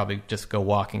close. We probably just go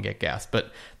walk and get gas.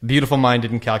 But beautiful mind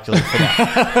didn't calculate for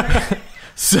that.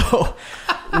 So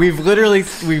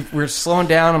we're slowing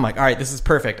down. I'm like, all right, this is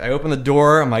perfect. I open the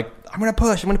door. I'm like, I'm going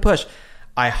to push.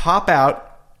 I hop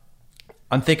out.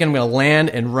 I'm thinking I'm going to land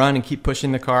and run and keep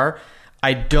pushing the car.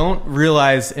 I don't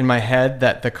realize in my head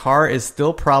that the car is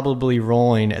still probably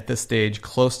rolling at this stage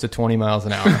close to 20 miles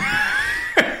an hour.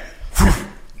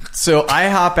 So I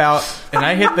hop out and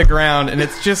I hit the ground, and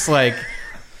it's just like,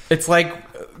 it's like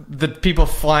the people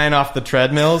flying off the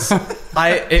treadmills.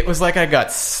 It was like I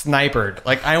got sniped.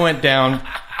 Like I went down,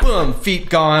 boom, feet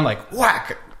gone, like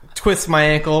whack, twist my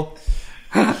ankle.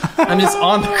 I'm just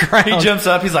on the ground. He jumps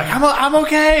up. He's like, I'm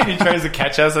okay. And he tries to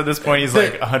catch us. At this point, he's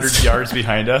like 100 yards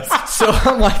behind us. So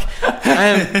I'm like,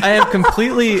 I am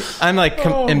completely, I'm like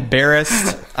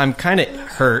embarrassed. I'm kind of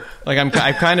hurt. Like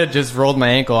I kind of just rolled my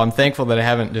ankle. I'm thankful that I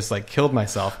haven't just like killed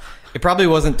myself. It probably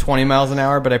wasn't 20 miles an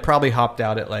hour, but I probably hopped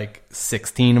out at like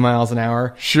 16 miles an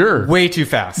hour. Sure. Way too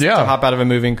fast to hop out of a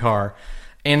moving car.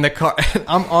 And the car,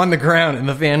 I'm on the ground, and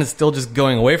the van is still just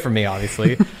going away from me,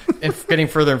 obviously, and getting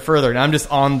further and further. And I'm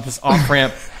just on this off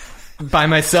ramp by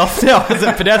myself now as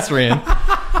a pedestrian.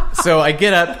 So I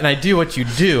get up and I do what you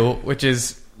do, which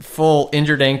is full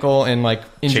injured ankle and like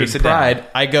injured pride.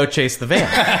 I go chase the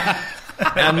van.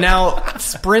 I'm now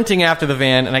sprinting after the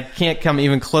van, and I can't come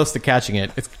even close to catching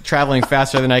it. It's traveling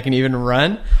faster than I can even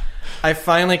run. I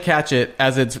finally catch it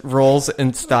as it rolls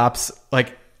and stops,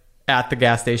 like at the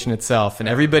gas station itself, and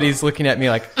everybody's looking at me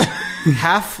like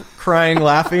half crying,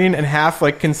 laughing, and half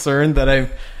like concerned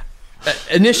that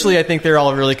initially I think they're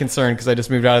all really concerned because I just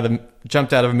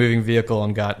jumped out of a moving vehicle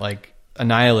and got like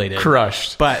annihilated,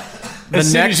 crushed. But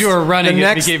as soon as you were running,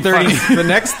 the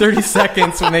next 30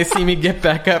 seconds when they see me get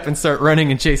back up and start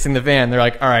running and chasing the van, they're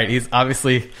like, all right, he's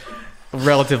obviously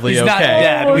relatively okay. Not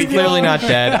dead. He's clearly not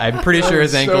dead. I'm pretty sure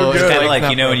his ankle is kind of like, not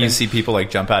when broken. you see people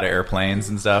like jump out of airplanes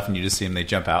and stuff, and you just see them, they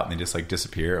jump out and they just like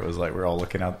disappear. It was like we're all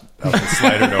looking out the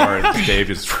slider door, and Dave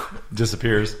just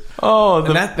disappears. Oh,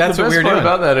 that's the what best we're part doing.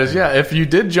 about that is, if you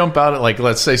did jump out at like,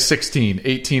 let's say 16,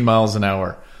 18 miles an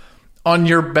hour, on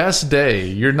your best day,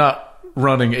 you're not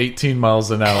running 18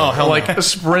 miles an hour, hell like no.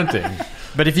 sprinting.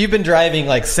 But if you've been driving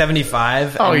like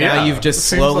 75, Oh, and now yeah. you've just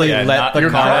Seems slowly Yeah, let the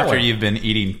not car. after you've been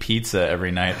eating pizza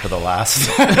every night for the last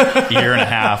year and a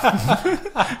half.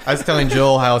 I was telling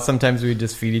Joel how sometimes we'd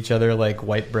just feed each other like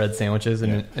white bread sandwiches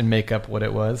and make up what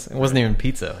it was. It wasn't even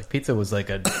pizza. Like pizza was like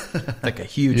a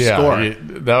huge score.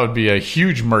 That would be a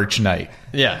huge merch night.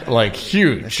 Yeah. Like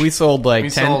huge. If we sold like We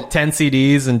 10 sold- 10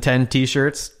 CDs and 10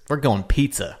 T-shirts, we're going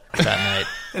pizza that night.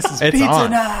 This is It's pizza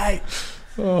on. night.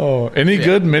 Oh, any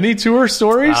good mini tour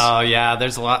stories? Oh yeah,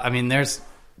 there's a lot. I mean, there's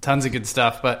tons of good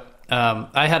stuff. But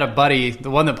I had a buddy. The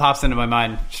one that pops into my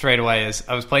mind straight away is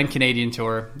I was playing Canadian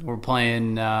tour. We're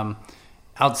playing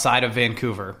outside of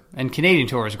Vancouver, and Canadian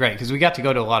tour was great because we got to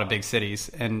go to a lot of big cities,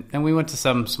 and we went to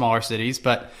some smaller cities.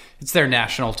 But it's their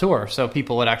national tour, so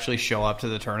people would actually show up to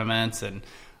the tournaments, and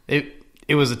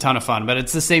it was a ton of fun. But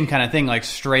it's the same kind of thing, like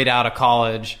straight out of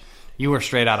college. You were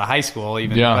straight out of high school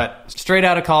even, Yeah. but straight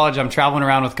out of college, I'm traveling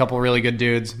around with a couple of really good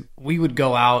dudes. We would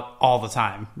go out all the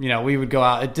time. You know, we would go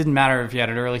out. It didn't matter if you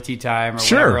had an early tea time or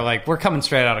Sure. whatever. Like, we're coming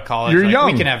straight out of college. You're Like,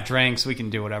 young. We can have drinks. We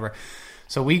can do whatever.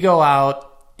 So we go out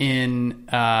in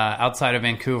outside of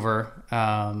Vancouver,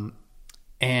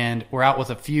 and we're out with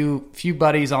a few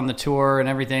buddies on the tour and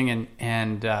everything.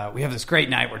 And we have this great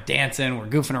night. We're dancing. We're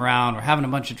goofing around. We're having a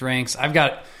bunch of drinks. I've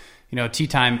got... tea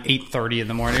time 8:30 in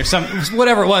the morning or something,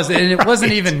 whatever it was, and it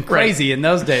wasn't even crazy in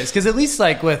those days. Because at least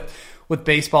like with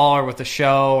baseball or with the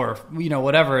show or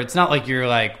whatever, it's not like you're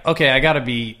like, okay, I got to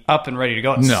be up and ready to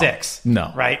go at 6.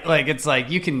 No. Right? Like it's like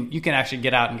you can actually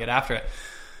get out and get after it.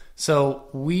 So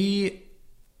we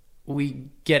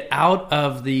get out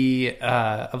of the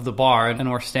bar and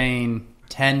we're staying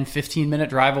 10-15 minute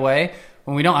drive away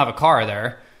when we don't have a car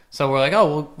there. So we're like,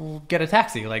 oh, we'll get a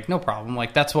taxi. Like, no problem.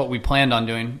 Like, that's what we planned on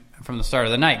doing from the start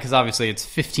of the night because obviously it's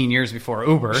 15 years before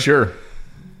Uber. Sure.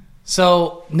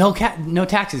 So no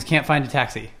taxis. Can't find a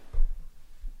taxi.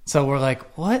 So we're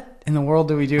like, what in the world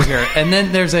do we do here? And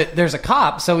then there's a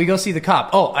cop. So we go see the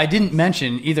cop. Oh, I didn't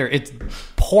mention either. It's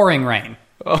pouring rain.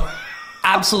 Oh.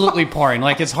 Absolutely pouring.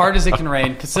 Like as hard as it can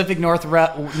rain. Pacific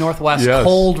Northwest, Yes.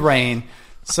 cold rain.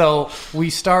 So we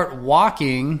start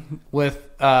walking with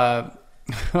our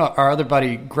other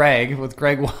buddy, Greg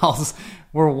Wells.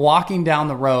 We're walking down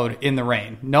the road in the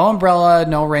rain. No umbrella,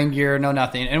 no rain gear, no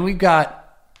nothing. And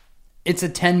it's a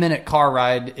 10-minute car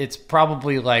ride. It's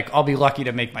probably like, I'll be lucky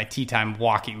to make my tea time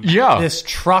walking. Yeah. This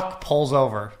truck pulls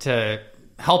over to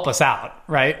help us out,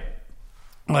 right?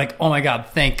 Like, oh my God,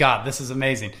 thank God, this is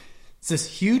amazing. It's this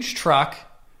huge truck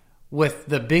with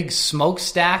the big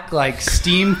smokestack, like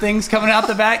steam things coming out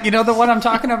the back. You know the one I'm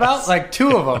talking about? Like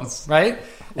 2 of them, right?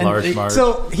 Large Marge.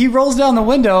 So he rolls down the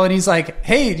window and he's like,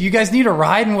 hey, do you guys need a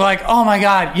ride? And we're like, oh my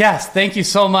God, yes, thank you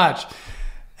so much.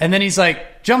 And then he's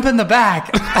like, jump in the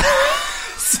back.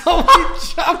 So we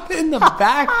jump in the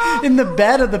back, in the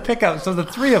bed of the pickup. So the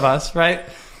 3 of us, right?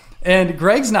 And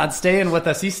Greg's not staying with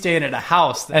us. He's staying at a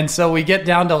house. And so we get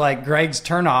down to like Greg's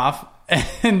turnoff.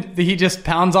 And he just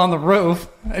pounds on the roof,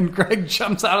 and Greg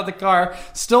jumps out of the car,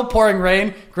 still pouring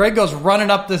rain. Greg goes running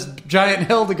up this giant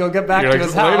hill to go get back to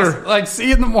his house. Later. Like, see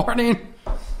you in the morning.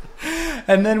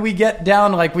 And then we get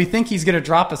down, like, we think he's going to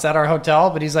drop us at our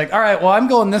hotel, but he's like, all right, well, I'm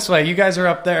going this way. You guys are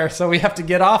up there. So we have to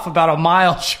get off about a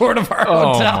mile short of our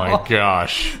Oh hotel. my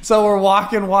gosh. So we're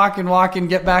walking,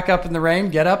 get back up in the rain,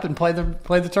 get up, and play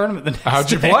the tournament the next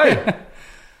How'd you day. play?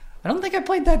 I don't think I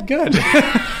played that good.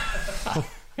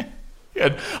 You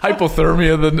had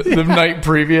hypothermia the night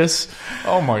previous.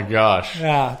 Oh my gosh.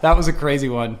 Yeah, that was a crazy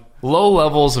one. Low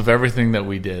levels of everything that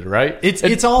we did, right?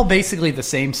 It's all basically the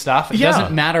same stuff. It Yeah.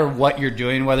 doesn't matter what you're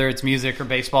doing, whether it's music or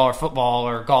baseball or football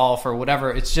or golf or whatever.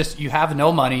 It's just you have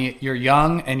no money, you're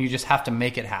young, and you just have to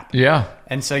make it happen. Yeah.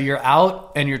 And so you're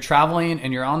out and you're traveling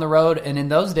and you're on the road. And in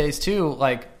those days too,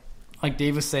 like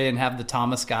Dave was saying, have the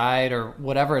Thomas Guide or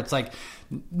whatever. It's like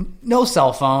no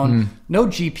cell phone, no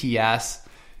GPS.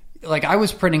 Like I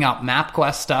was printing out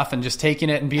MapQuest stuff and just taking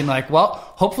it and being like, well,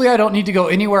 hopefully I don't need to go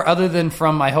anywhere other than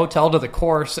from my hotel to the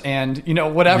course and,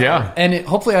 whatever. Yeah. And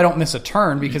hopefully I don't miss a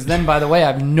turn because then, by the way,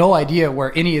 I have no idea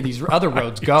where any of these other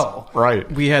roads go. Right.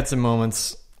 We had some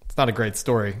moments. It's not a great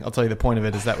story. I'll tell you the point of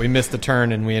it is that we missed the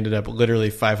turn and we ended up literally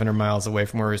 500 miles away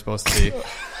from where we were supposed to be.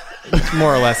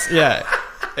 More or less, yeah.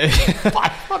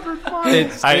 500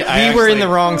 miles. We were in the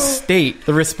wrong state.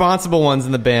 The responsible ones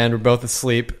in the band were both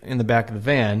asleep in the back of the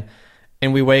van,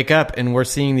 and we wake up and we're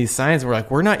seeing these signs. And we're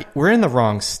like, we're in the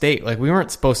wrong state. Like we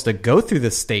weren't supposed to go through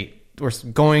this state. we're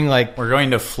going like We're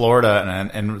going to Florida,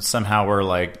 and somehow we're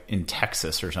like in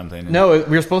Texas or something. no,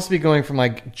 we were supposed to be going from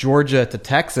like Georgia to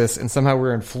Texas, and somehow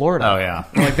we're in Florida. Oh yeah.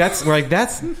 We're like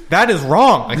that is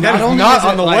wrong. Like that is only not is it,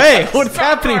 on the like, way. it's What's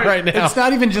happening right now? It's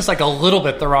not even just like a little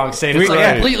bit the wrong state. It's We- like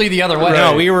yeah. completely the other way.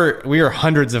 No, we were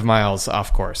hundreds of miles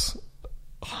off course.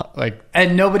 Like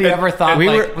And nobody ever thought, we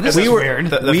like, were- well, this we is were- weird.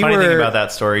 The we funny thing were about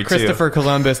that story too. Christopher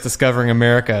Columbus discovering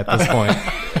America at this point.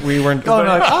 We weren't Going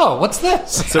like, oh, what's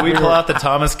this? So we pull out the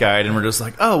Thomas Guide and we're just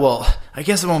like, oh well, I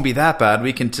guess it won't be that bad.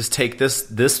 We can just take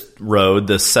this road,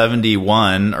 the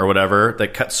 71 or whatever,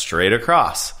 that cuts straight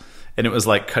across. And it was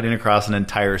like cutting across an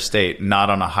entire state, not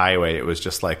on a highway. It was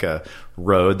just like a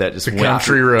road that just went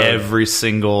country through road. every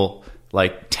single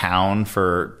like town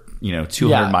for 200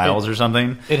 Yeah, miles or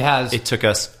something. it took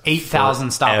us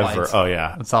 8,000 forever. stoplights. Oh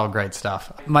yeah. It's all great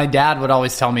stuff. My dad would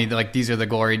always tell me, like, these are the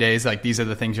glory days. Like, these are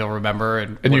the things you'll remember.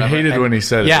 And you whatever. hated when he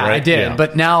said it, yeah, right? I did. Yeah.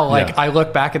 But now, like, Yeah. I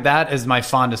look back at that as my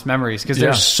fondest memories because Yeah.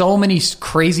 there's so many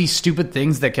crazy, stupid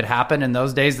things that could happen in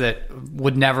those days that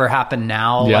would never happen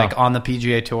now, Yeah. like on the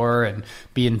PGA Tour and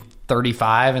being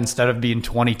 35 instead of being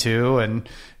 22 and,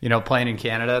 playing in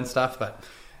Canada and stuff. But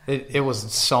it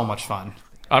was so much fun.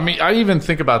 I mean, I even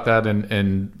think about that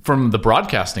in from the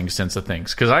broadcasting sense of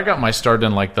things, because I got my start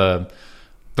in like the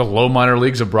low minor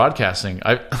leagues of broadcasting.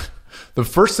 The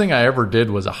first thing I ever did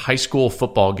was a high school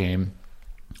football game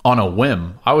on a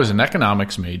whim. I was an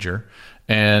economics major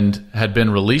and had been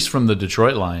released from the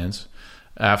Detroit Lions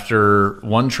after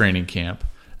one training camp,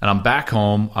 and I'm back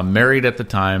home. I'm married at the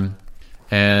time,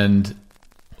 and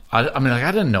I mean, like,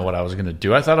 I didn't know what I was going to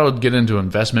do. I thought I would get into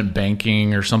investment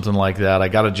banking or something like that. I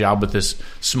got a job with this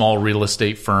small real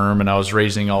estate firm, and I was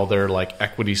raising all their like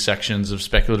equity sections of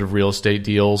speculative real estate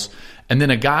deals. And then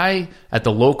a guy at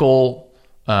the local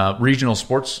regional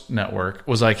sports network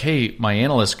was like, "Hey, my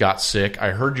analyst got sick.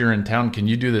 I heard you're in town. Can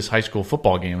you do this high school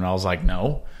football game?" And I was like,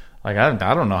 "No, like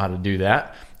I don't know how to do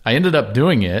that." I ended up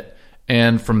doing it,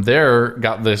 and from there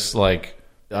got this like.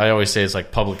 I always say it's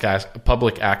like public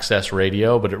access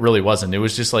radio, but it really wasn't. It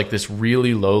was just like this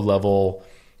really low level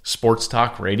sports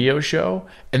talk radio show.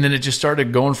 And then it just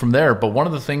started going from there. But one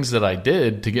of the things that I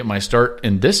did to get my start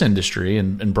in this industry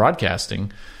and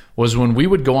broadcasting was when we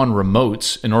would go on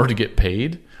remotes in order to get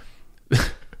paid,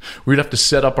 we'd have to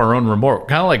set up our own remote.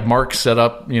 Kind of like Mark set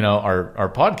up, our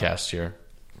podcast here.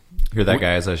 You're that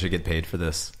guy, so I should get paid for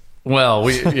this. Well,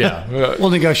 yeah.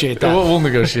 We'll negotiate that. We'll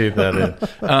negotiate that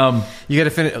in. You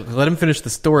got to let him finish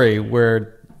the story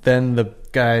where then the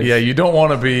guys. Yeah, you don't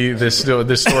want to be this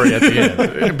story at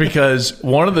the end, because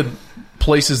one of the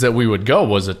places that we would go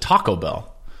was a Taco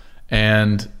Bell,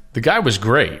 and the guy was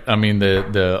great. I mean,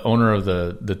 the owner of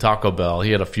the Taco Bell,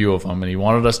 he had a few of them, and he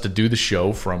wanted us to do the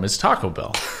show from his Taco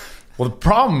Bell. Well, the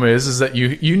problem is that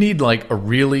you need like a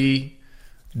really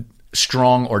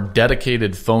strong or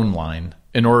dedicated phone line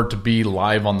in order to be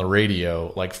live on the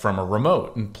radio, like from a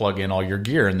remote, and plug in all your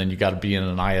gear, and then you got to be in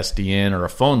an ISDN or a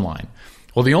phone line.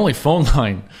 Well, the only phone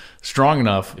line strong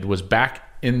enough, it was back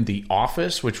in the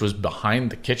office, which was behind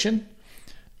the kitchen,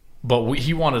 but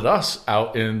he wanted us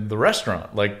out in the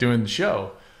restaurant, like doing the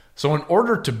show. So in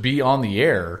order to be on the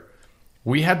air,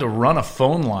 we had to run a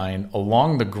phone line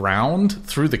along the ground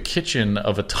through the kitchen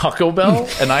of a Taco Bell,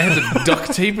 and I had to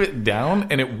duct tape it down,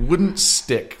 and it wouldn't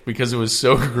stick because it was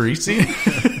so greasy.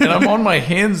 And I'm on my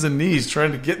hands and knees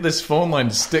trying to get this phone line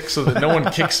to stick so that no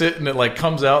one kicks it and it like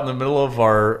comes out in the middle of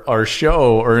our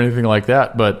show or anything like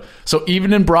that. But so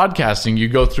even in broadcasting, you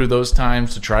go through those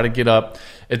times to try to get up.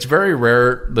 It's very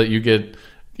rare that you get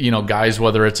guys,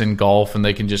 whether it's in golf and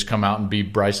they can just come out and be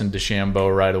Bryson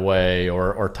DeChambeau right away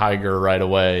or Tiger right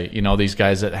away, these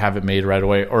guys that have it made right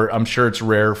away. Or I'm sure it's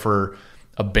rare for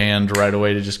a band right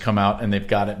away to just come out and they've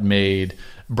got it made.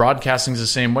 Broadcasting's the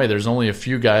same way. There's only a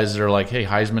few guys that are like, hey,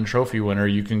 Heisman Trophy winner,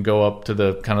 you can go up to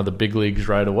the kind of the big leagues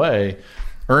right away.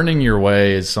 Earning your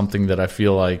way is something that I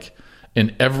feel like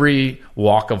in every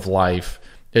walk of life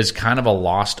is kind of a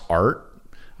lost art.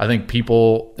 I think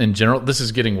people in general, this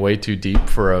is getting way too deep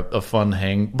for a fun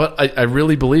hang, but I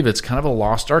really believe it's kind of a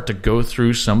lost art to go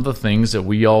through some of the things that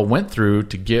we all went through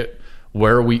to get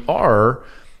where we are.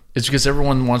 It's because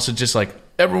everyone wants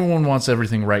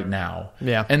everything right now.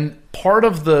 Yeah. And part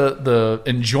of the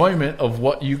enjoyment of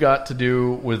what you got to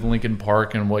do with Lincoln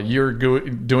Park and what you're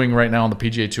doing right now on the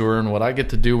PGA Tour and what I get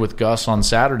to do with Gus on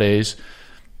Saturdays,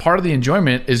 part of the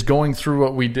enjoyment is going through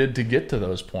what we did to get to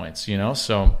those points,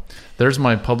 So there's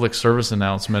my public service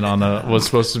announcement on what's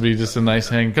supposed to be just a nice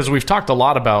hang, because we've talked a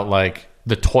lot about like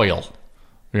the toil,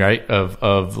 right,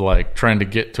 of like trying to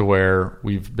get to where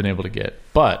we've been able to get.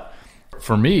 But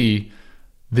for me,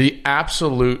 the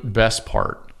absolute best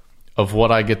part of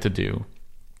what I get to do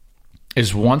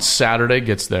is once Saturday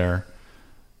gets there,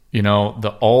 you know,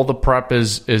 all the prep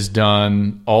is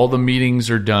done, all the meetings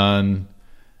are done,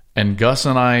 and Gus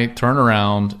and I turn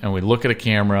around and we look at a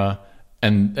camera,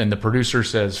 and the producer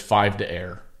says 5 to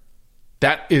air.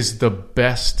 That is the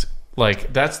best,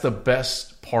 like, that's the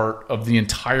best part of the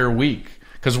entire week.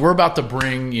 Because we're about to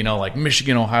bring, you know, like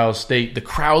Michigan, Ohio State. The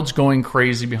crowd's going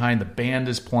crazy behind. The band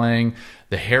is playing.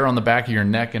 The hair on the back of your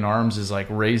neck and arms is like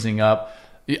raising up.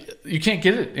 You can't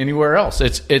get it anywhere else.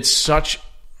 It's such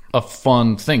a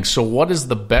fun thing. So what is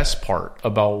the best part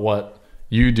about what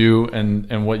you do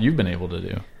and what you've been able to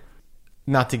do?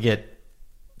 Not to get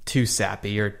too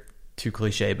sappy or too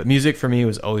cliche, but music for me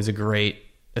was always a great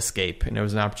escape. And it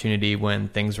was an opportunity when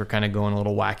things were kind of going a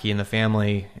little wacky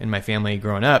in my family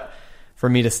growing up, for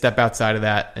me to step outside of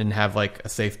that and have like a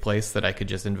safe place that I could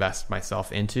just invest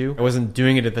myself into. I wasn't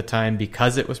doing it at the time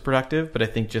because it was productive, but I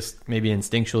think just maybe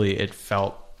instinctually it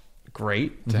felt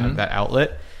great to have that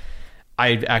outlet.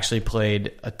 I actually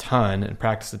played a ton and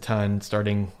practiced a ton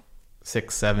starting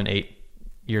 6, 7, 8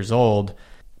 years old.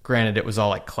 Granted, it was all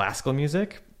like classical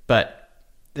music, but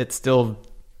it still,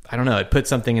 I don't know, it put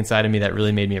something inside of me that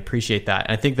really made me appreciate that.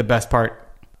 And I think the best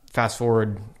part, fast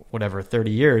forward, 30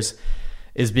 years,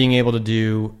 is being able to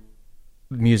do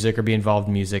music or be involved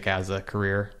in music as a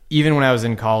career. Even when I was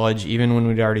in college, even when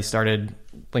we'd already started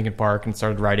Linkin Park and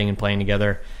started writing and playing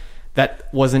together,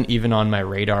 that wasn't even on my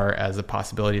radar as a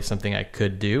possibility of something I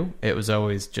could do. It was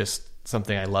always just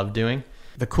something I loved doing.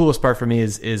 The coolest part for me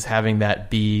is having that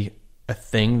be a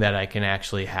thing that I can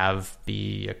actually have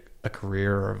be a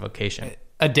career or a vocation.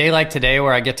 A day like today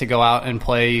where I get to go out and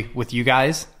play with you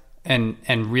guys and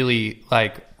really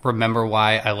like remember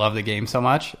why I love the game so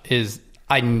much is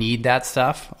I need that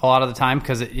stuff a lot of the time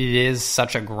because it is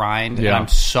such a grind. Yeah. And I'm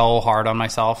so hard on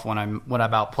myself when I'm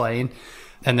out playing.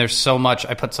 And there's so much,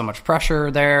 I put so much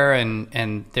pressure there,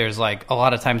 and there's like a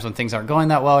lot of times when things aren't going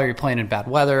that well, or you're playing in bad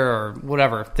weather or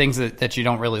whatever, things that you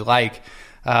don't really like.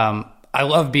 I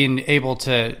love being able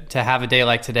to have a day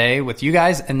like today with you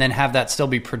guys and then have that still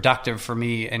be productive for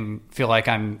me and feel like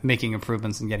I'm making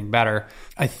improvements and getting better.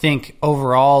 I think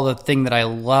overall, the thing that I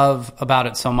love about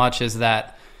it so much is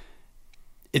that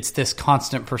it's this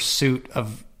constant pursuit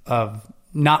of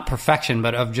not perfection,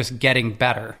 but of just getting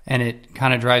better. And it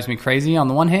kind of drives me crazy on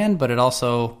the one hand, but it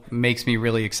also makes me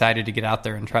really excited to get out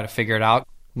there and try to figure it out.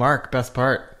 Mark, best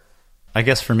part? I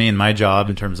guess for me in my job,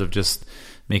 in terms of just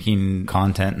making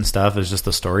content and stuff, is just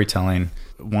the storytelling,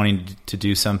 wanting to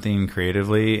do something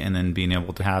creatively and then being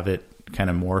able to have it kind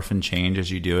of morph and change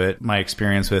as you do it. My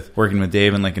experience with working with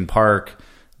Dave in Linkin Park,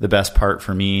 the best part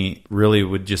for me really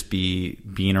would just be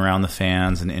being around the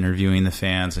fans and interviewing the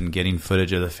fans and getting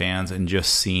footage of the fans and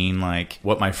just seeing like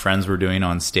what my friends were doing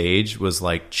on stage was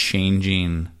like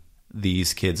changing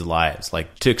these kids' lives.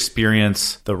 Like to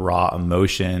experience the raw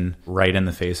emotion right in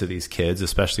the face of these kids,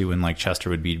 especially when like Chester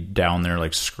would be down there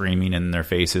like screaming in their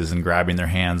faces and grabbing their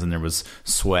hands and there was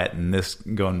sweat and this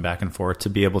going back and forth, to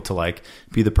be able to like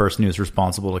be the person who's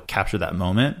responsible to capture that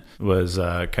moment was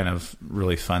kind of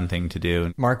really fun thing to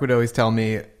do. Mark would always tell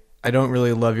me, I don't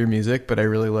really love your music, but I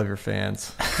really love your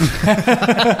fans.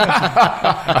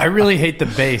 I really hate the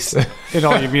bass in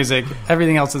all your music.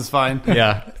 Everything else is fine.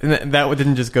 Yeah. And that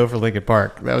didn't just go for Linkin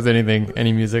Park. That was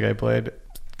any music I played.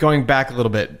 Going back a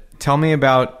little bit, tell me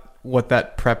about what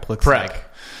that prep looks like.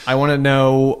 I want to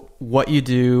know what you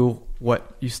do,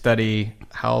 what you study,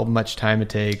 how much time it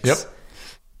takes. Yep.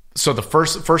 So the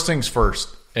first things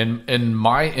first. In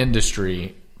my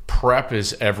industry, prep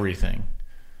is everything.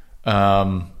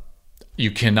 You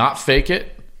cannot fake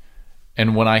it.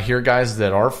 And when I hear guys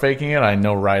that are faking it, I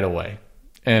know right away.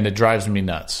 And it drives me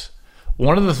nuts.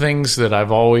 One of the things that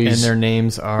I've always... And their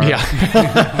names are...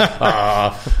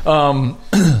 Yeah.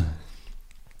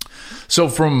 So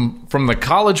from the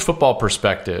college football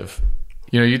perspective,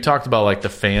 you know, you talked about like the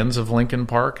fans of Linkin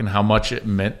Park and how much it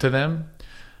meant to them.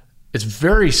 It's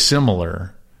very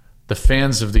similar, the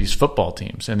fans of these football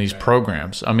teams and these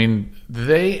programs. I mean,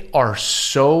 they are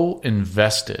so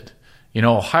invested. You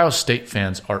know, Ohio State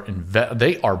fans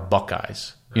they are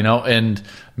Buckeyes, you know, and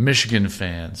Michigan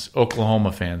fans,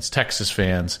 Oklahoma fans, Texas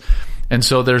fans. And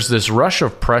so there's this rush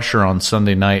of pressure on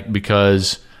Sunday night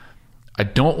because I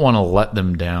don't want to let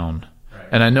them down. Right.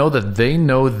 And I know that they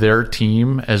know their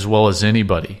team as well as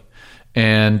anybody.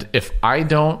 And if I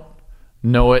don't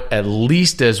know it at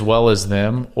least as well as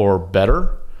them or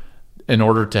better, in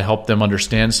order to help them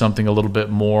understand something a little bit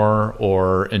more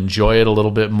or enjoy it a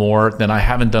little bit more, then I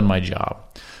haven't done my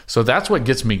job. So that's what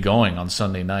gets me going on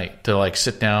Sunday night, to like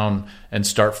sit down and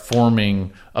start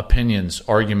forming opinions,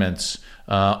 arguments,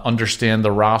 understand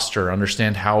the roster,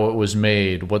 understand how it was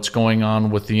made, what's going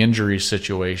on with the injury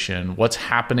situation, what's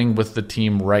happening with the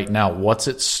team right now, what's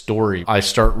its story. I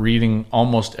start reading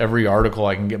almost every article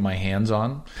I can get my hands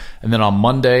on. And then on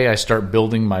Monday, I start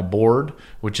building my board,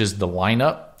 which is the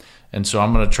lineup. And so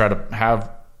I'm going to try to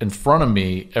have in front of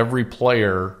me every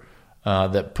player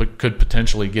that could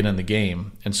potentially get in the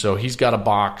game. And so he's got a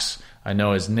box. I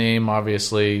know his name,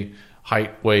 obviously,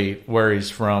 height, weight, where he's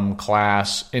from,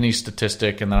 class, any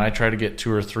statistic, and then I try to get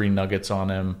 2 or 3 nuggets on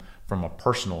him from a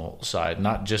personal side,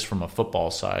 not just from a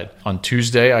football side. On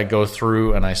Tuesday, I go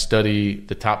through and I study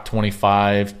the top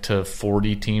 25 to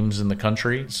 40 teams in the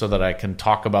country so that I can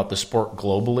talk about the sport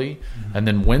globally. Mm-hmm. And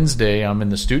then Wednesday, I'm in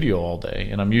the studio all day,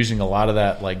 and I'm using a lot of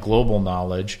that like global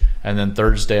knowledge. And then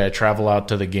Thursday, I travel out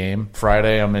to the game.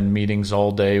 Friday, I'm in meetings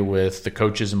all day with the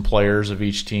coaches and players of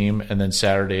each team. And then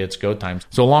Saturday, it's go time.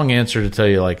 So a long answer to tell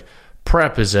you, like,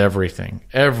 prep is everything.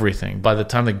 Everything. By the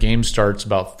time the game starts,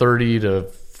 about 30 to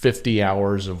 50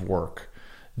 hours of work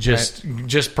just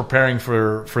preparing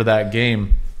for that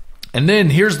game. And then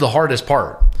here's the hardest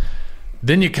part.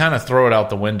 Then you kind of throw it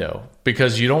out the window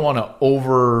because you don't want to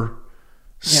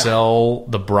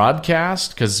oversell the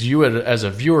broadcast, because you as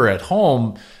a viewer at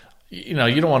home, you know,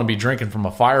 you don't want to be drinking from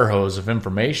a fire hose of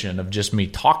information of just me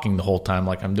talking the whole time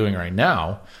like I'm doing right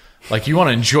now. Like, you want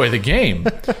to enjoy the game.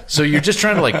 So you're just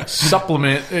trying to like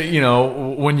supplement, you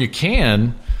know, when you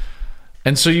can.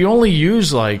 And so you only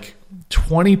use like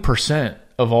 20%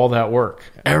 of all that work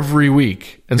every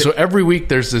week. And so every week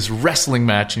there's this wrestling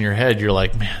match in your head. You're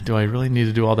like, man, do I really need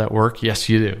to do all that work? Yes,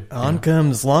 you do. On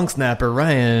comes long snapper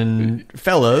Ryan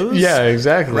Fellows. Yeah,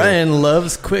 exactly. Ryan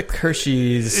loves quick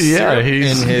Hershey's syrup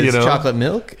in his chocolate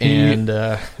milk. And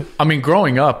I mean,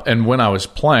 growing up and when I was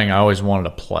playing, I always wanted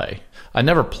to play. I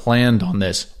never planned on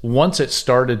this. Once it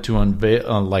started to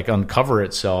uncover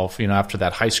itself, you know, after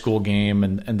that high school game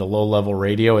and the low-level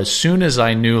radio, as soon as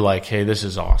I knew, like, hey, this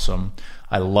is awesome,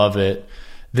 I love it,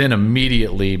 then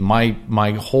immediately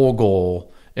my whole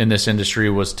goal in this industry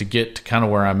was to get to kind of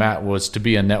where I'm at, was to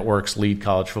be a network's lead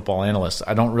college football analyst.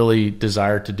 I don't really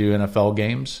desire to do NFL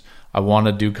games. I want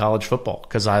to do college football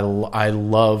because I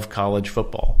love college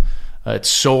football. It's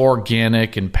so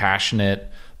organic and passionate.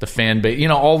 The fan base, you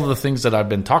know, all of the things that I've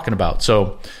been talking about.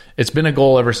 So it's been a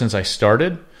goal ever since I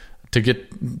started to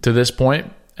get to this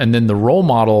point. And then the role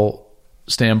model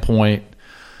standpoint,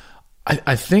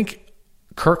 I think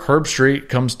Kirk Herbstreit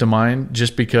comes to mind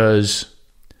just because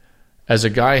as a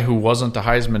guy who wasn't the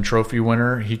Heisman Trophy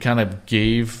winner, he kind of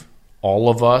gave all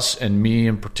of us, and me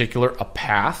in particular, a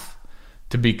path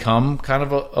to become kind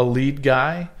of a lead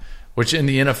guy, which in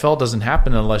the NFL doesn't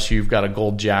happen unless you've got a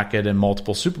gold jacket and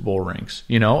multiple Super Bowl rings,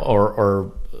 you know,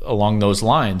 or along those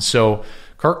lines. So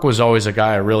Kirk was always a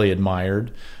guy I really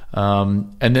admired.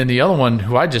 And then the other one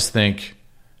who I just think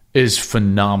is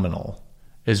phenomenal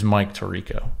is Mike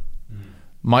Tirico.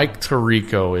 Mike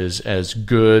Tirico is as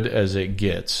good as it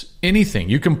gets. Anything.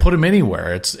 You can put him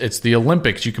anywhere. It's the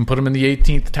Olympics. You can put him in the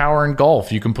 18th tower in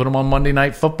golf. You can put him on Monday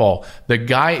Night Football. The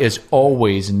guy is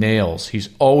always nails. He's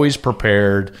always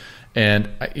prepared. And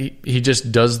he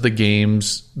just does the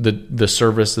games the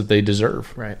service that they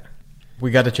deserve. Right.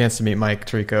 We got a chance to meet Mike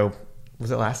Tirico. Was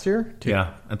it last year?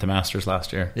 Yeah, at the Masters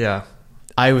last year. Yeah.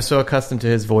 I was so accustomed to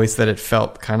his voice that it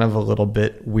felt kind of a little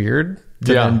bit weird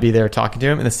to then be there talking to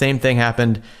him. And the same thing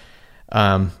happened.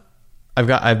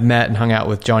 I've met and hung out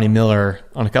with Johnny Miller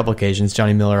on a couple occasions.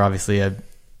 Johnny Miller, obviously,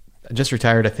 just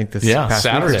retired, I think, this past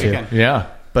Saturday. week or two. Yeah.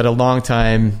 But a long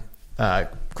time,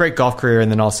 great golf career,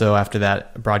 and then also after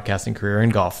that, a broadcasting career in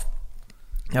golf.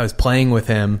 I was playing with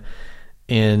him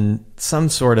in some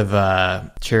sort of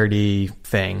a charity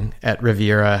thing at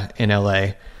Riviera in LA.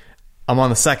 I'm on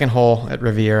the second hole at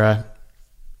Riviera.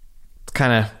 It's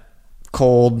kind of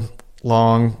cold,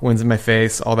 long, winds in my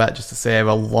face, all that just to say I have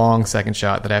a long second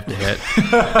shot that I have to hit.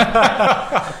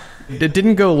 It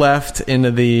didn't go left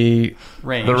into the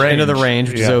range, into the range,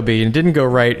 which is OB, and it didn't go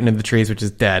right into the trees, which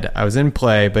is dead. I was in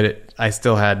play, but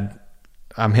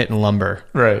I'm hitting lumber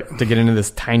to get into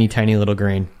this tiny, tiny little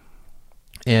green.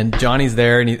 And Johnny's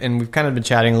there, and we've kind of been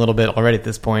chatting a little bit already at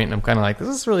this point, and I'm kind of like, this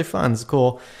is really fun. It's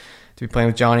cool to be playing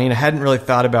with Johnny, and I hadn't really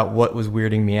thought about what was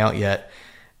weirding me out yet.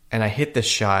 And I hit this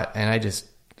shot, and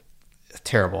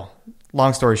terrible.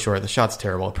 Long story short, the shot's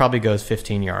terrible. It probably goes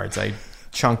 15 yards. I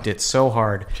chunked it so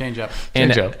hard. Change up.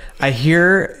 I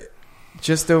hear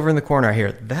just over in the corner, I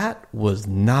hear, that was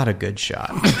not a good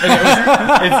shot.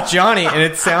 It's Johnny, and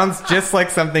it sounds just like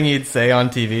something he'd say on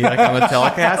TV, like on the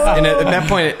telecast. And at that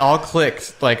point, it all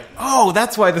clicked. Like, oh,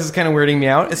 that's why this is kind of weirding me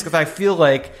out. It's because I feel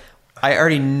like I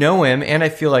already know him, and I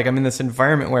feel like I'm in this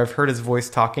environment where I've heard his voice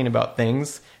talking about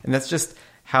things, and that's just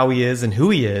how he is and who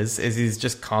he is he's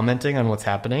just commenting on what's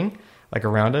happening like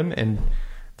around him. And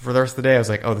for the rest of the day, I was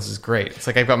like, oh, this is great. It's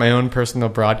like I've got my own personal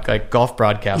golf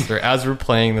broadcaster as we're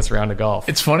playing this round of golf.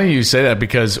 It's funny you say that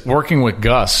because working with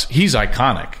Gus, he's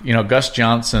iconic. You know, Gus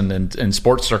Johnson in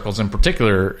sports circles in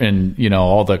particular, in, you know,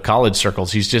 all the college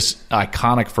circles, he's just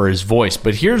iconic for his voice.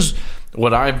 But here's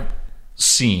what I've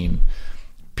seen.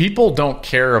 People don't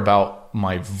care about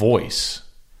my voice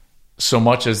so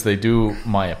much as they do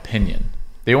my opinion.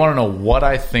 They want to know what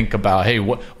I think about, hey,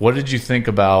 what did you think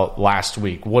about last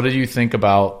week? What did you think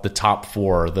about the top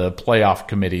four, the playoff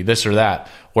committee, this or that?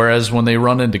 Whereas when they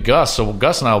run into Gus, so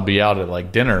Gus and I will be out at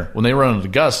like dinner. When they run into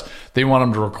Gus, they want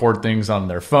him to record things on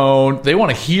their phone. They want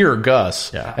to hear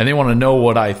Gus, and they want to know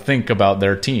what I think about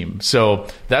their team. So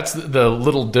that's the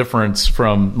little difference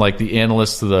from like the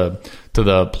analyst to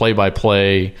the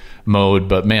play-by-play mode.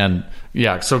 But man,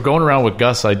 yeah, so going around with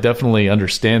Gus, I definitely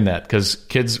understand that because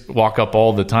kids walk up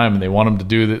all the time and they want them to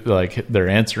do like their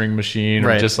answering machine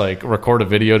or just like record a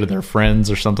video to their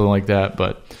friends or something like that.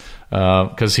 But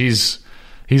because he's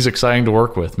exciting to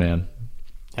work with, man.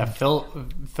 Yeah, Phil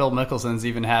Mickelson's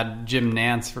even had Jim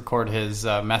Nantz record his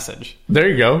message. There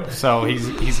you go. So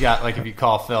he's got, like, if you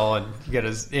call Phil and get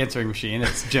his answering machine,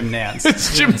 it's Jim Nantz.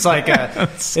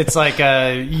 It's like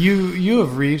you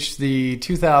have reached the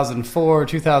 2004,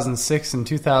 2006, and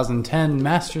 2010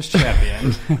 Masters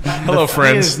champion. Hello,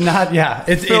 friends. It is not. Yeah,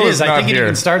 it Phil is. I think here. it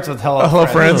even starts with hello, Hello,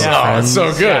 friends. Yeah. Oh, it's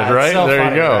so good, right? It's so there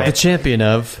funny, you go. right? The champion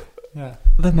of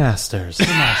the Masters.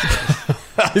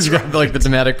 He's got like the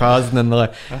dramatic pause and then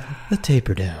the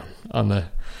taper down on the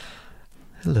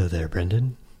hello there,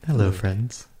 Brendan. Hello,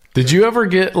 friends. Did you ever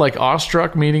get like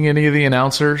awestruck meeting any of the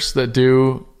announcers that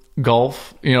do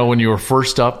golf? You know, when you were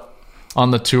first up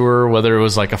on the tour, whether it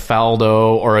was like a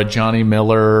Faldo or a Johnny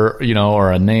Miller, you know,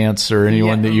 or a Nance or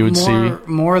anyone that you would see?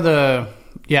 More the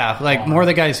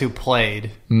guys who played.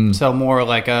 So more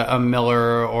like a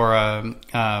Miller or a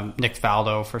Nick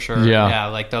Faldo for sure. Yeah,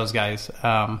 like those guys.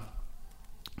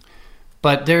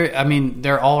 But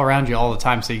they're all around you all the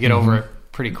time, so you get over it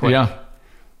pretty quick. Yeah.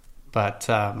 But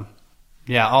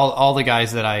all the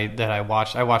guys that I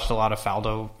watched a lot of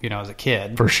Faldo, you know, as a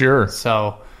kid. For sure.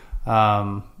 So,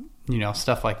 you know,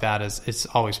 stuff like that it's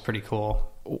always pretty cool.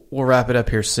 We'll wrap it up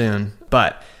here soon,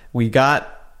 but we got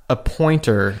a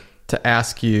pointer to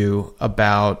ask you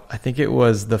about. I think it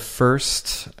was the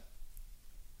first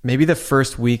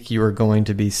week you were going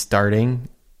to be starting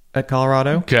at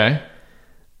Colorado. Okay.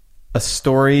 A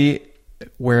story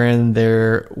wherein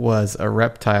there was a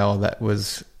reptile that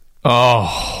was...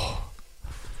 Oh.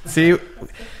 See,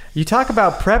 you talk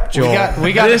about prep, Joel.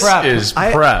 We got this prep. Is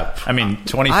prep. I mean,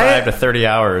 25 to 30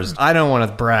 hours. I don't want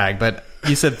to brag, but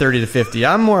you said 30 to 50.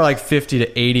 I'm more like 50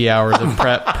 to 80 hours of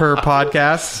prep per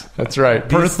podcast. That's right.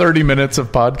 Per 30 minutes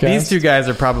of podcast. These two guys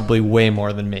are probably way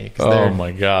more than me. Oh,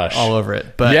 my gosh. All over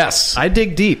it. But yes, I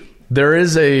dig deep. There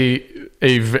is a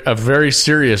very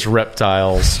serious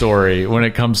reptile story when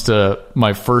it comes to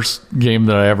my first game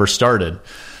that I ever started.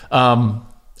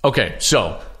 Okay,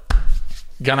 so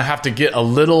gonna have to get a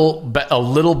little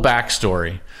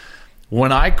backstory.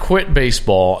 When I quit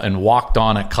baseball and walked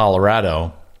on at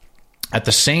Colorado, at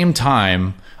the same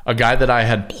time, a guy that I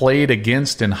had played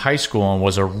against in high school and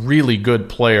was a really good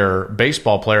player,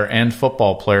 baseball player and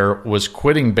football player, was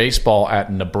quitting baseball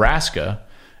at Nebraska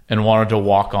and wanted to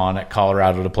walk on at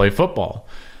Colorado to play football.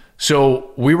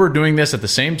 So we were doing this at the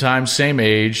same time, same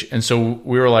age, and so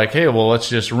we were like, hey, well, let's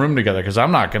just room together because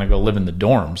I'm not going to go live in the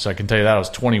dorms. I can tell you that I was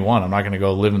 21. I'm not going to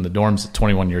go live in the dorms at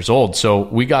 21 years old. So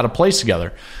we got a place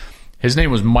together. His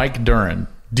name was Mike Duran,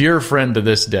 dear friend to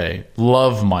this day.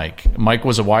 Love Mike. Mike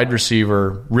was a wide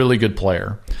receiver, really good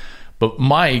player. But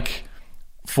Mike,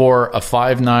 for a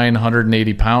 5'9",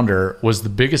 180-pounder, was the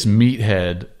biggest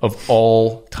meathead of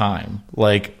all time.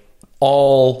 Like,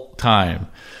 all time.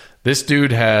 This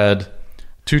dude had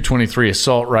 223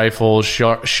 assault rifles,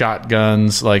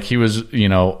 shotguns. Like, he was, you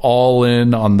know, all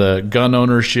in on the gun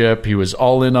ownership. He was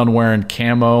all in on wearing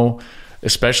camo,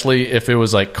 especially if it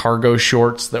was like cargo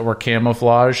shorts that were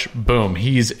camouflage. Boom,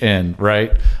 he's in,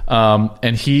 right?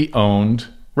 And he owned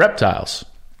reptiles.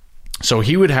 So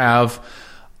he would have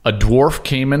a dwarf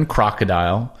caiman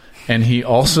crocodile, and he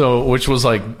also, which was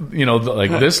like, you know,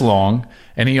 like this long,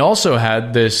 and he also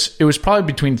had this, it was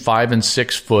probably between 5 and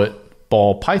 6 foot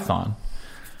ball python.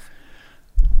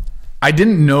 I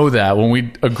didn't know that when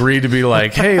we agreed to be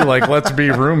like, hey, like, let's be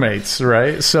roommates,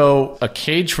 right? So a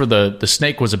cage for the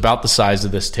snake was about the size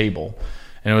of this table,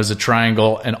 and it was a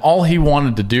triangle, and all he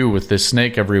wanted to do with this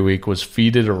snake every week was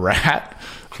feed it a rat.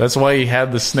 That's why he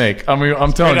had the snake. I mean,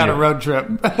 I'm telling you. On a road trip.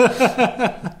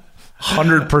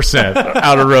 100%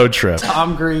 out of road trip.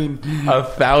 Tom Green.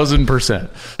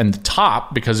 1,000%. And the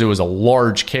top, because it was a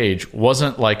large cage,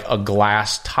 wasn't like a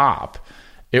glass top.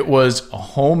 It was a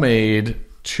homemade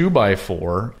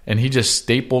 2x4, and he just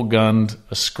staple gunned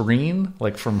a screen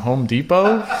like from Home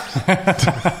Depot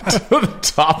to the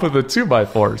top of the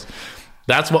 2x4s.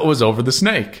 That's what was over the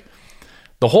snake.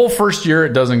 The whole first year,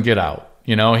 it doesn't get out.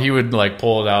 You know, he would like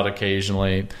pull it out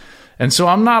occasionally. And so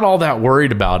I'm not all that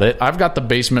worried about it. I've got the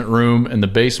basement room, and the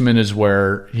basement is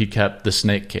where he kept the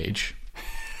snake cage.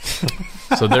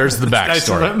 So there's the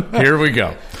backstory. Here we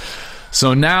go.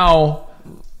 So now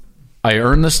I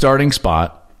earn the starting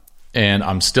spot, and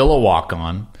I'm still a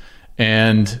walk-on,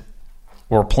 and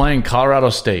we're playing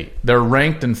Colorado State. They're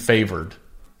ranked and favored.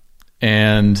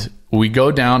 And we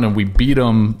go down and we beat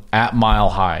them at Mile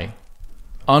High.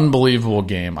 Unbelievable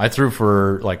game. I threw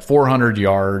for like 400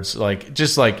 yards, like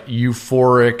just like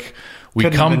euphoric. We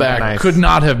come back, nice. Could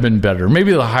not have been better.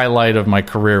 Maybe the highlight of my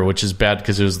career, which is bad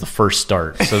because it was the first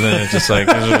start. So then it's just like,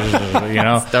 you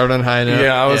know. Start on high note.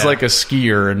 Yeah, I was like a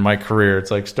skier in my career.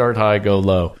 It's like start high, go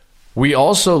low. We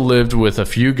also lived with a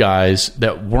few guys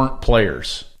that weren't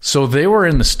players. So they were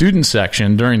in the student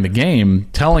section during the game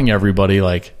telling everybody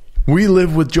like, we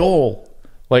live with Joel.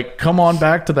 Like, come on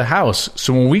back to the house.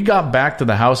 So when we got back to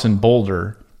the house in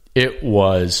Boulder, it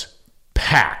was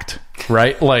packed,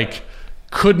 right? Like,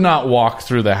 could not walk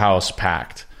through the house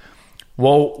packed.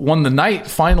 Well, when the night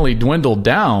finally dwindled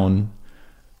down,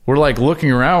 we're like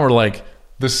looking around, we're like,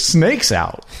 the snake's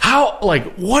out. How?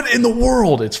 Like, what in the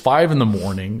world? It's 5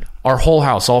 a.m. Our whole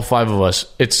house, all 5 of us,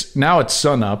 it's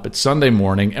sun up. It's Sunday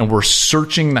morning, and we're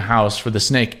searching the house for the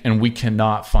snake, and we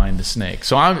cannot find the snake.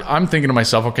 So I'm thinking to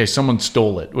myself, okay, someone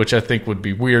stole it, which I think would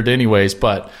be weird anyways,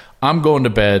 but I'm going to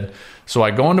bed. So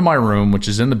I go into my room, which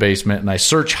is in the basement, and I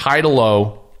search high to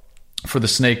low for the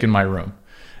snake in my room.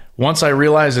 Once I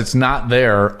realize it's not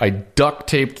there, I duct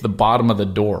taped the bottom of the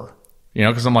door. You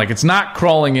know, because I'm like, it's not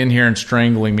crawling in here and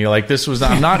strangling me. Like,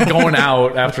 I'm not going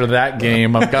out after that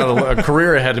game. I've got a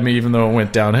career ahead of me, even though it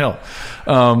went downhill.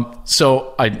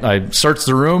 So I searched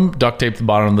the room, duct taped the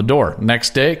bottom of the door.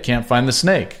 Next day, can't find the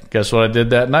snake. Guess what I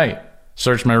did that night?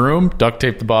 Searched my room, duct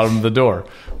taped the bottom of the door.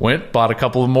 Went, bought a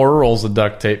couple of more rolls of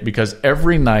duct tape, because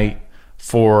every night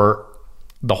for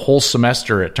the whole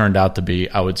semester, it turned out to be,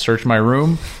 I would search my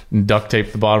room and duct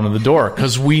tape the bottom of the door,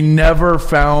 because we never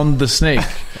found the snake.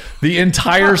 The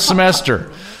entire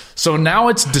semester. So now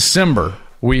it's December.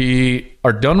 We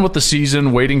are done with the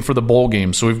season, waiting for the bowl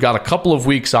game. So we've got a couple of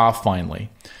weeks off finally.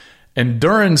 And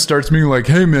Duran starts being like,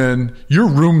 hey, man, your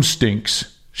room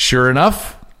stinks. Sure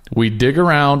enough, we dig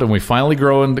around and we finally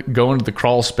go into the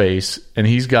crawl space. And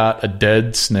he's got a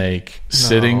dead snake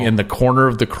sitting in the corner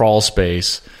of the crawl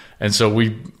space. And so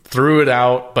we threw it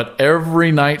out, but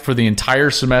every night for the entire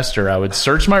semester, I would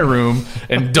search my room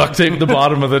and duct tape the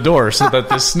bottom of the door so that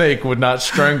the snake would not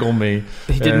strangle me.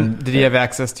 Did he have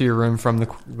access to your room from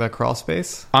the crawl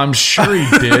space? I'm sure he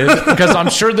did, because I'm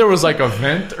sure there was like a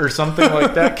vent or something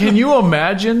like that. Can you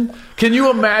imagine?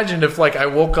 If like I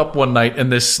woke up one night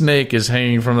and this snake is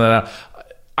hanging from that?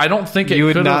 I don't think it you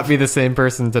would not be the same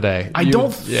person today. I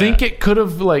don't think it could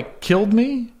have like killed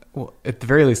me. Well, at the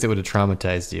very least, it would have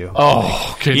traumatized you.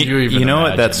 Oh, can you even You know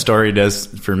imagine? what that story does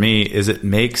for me is it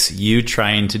makes you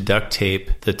trying to duct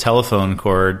tape the telephone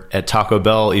cord at Taco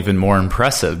Bell even more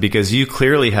impressive, because you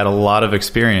clearly had a lot of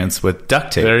experience with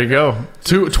duct tape. There you go.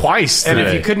 Twice And today.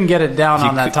 if you couldn't get it down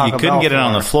on that Taco Bell you couldn't get it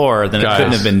on the floor, then Guys, it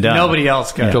couldn't have been done. Nobody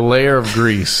else could. The layer of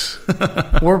grease.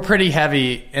 We're pretty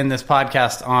heavy in this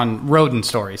podcast on rodent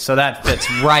stories, so that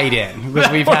fits right in. Because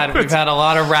we've had a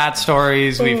lot of rat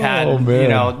stories. We've had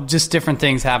just different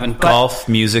things happen. But Golf,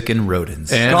 music, and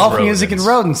rodents. music, and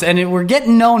rodents, and we're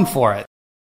getting known for it.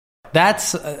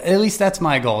 That's at least that's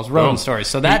my goal, is rodent stories.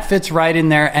 So that fits right in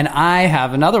there. And I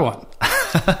have another one.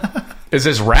 Is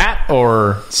this rat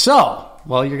or? So,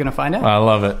 well, you're gonna find out. I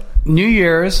love it. New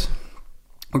Year's,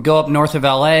 we go up north of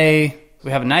LA. We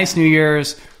have a nice New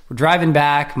Year's. We're driving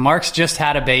back. Mark's just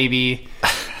had a baby.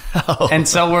 And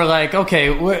so we're like, okay,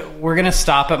 we're going to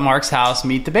stop at Mark's house,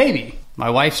 meet the baby. My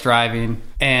wife's driving,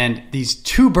 and these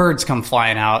 2 birds come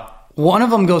flying out. One of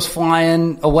them goes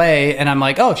flying away, and I'm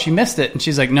like, oh, she missed it. And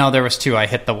she's like, no, there was 2. I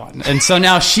hit the one. And so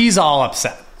now she's all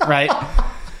upset, right?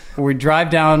 We drive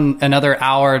down another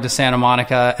hour to Santa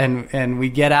Monica, and we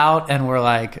get out, and we're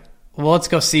like, well, let's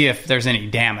go see if there's any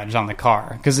damage on the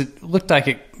car, because it looked like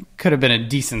it could have been a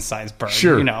decent-sized bird,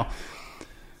 Sure. you know.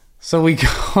 So we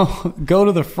go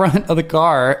to the front of the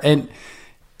car, and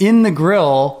in the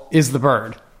grill is the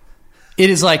bird. It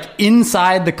is like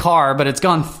inside the car, but it's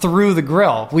gone through the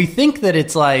grill. We think that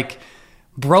it's like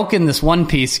broken this one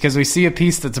piece because we see a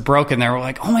piece that's broken there. We're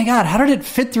like, oh my God, how did it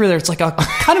fit through there? It's like a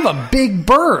kind of a big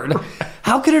bird.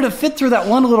 How could it have fit through that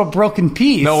one little broken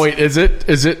piece? No, wait, is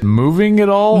it moving at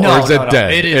all? No, or is it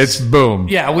dead? It is. It's boom.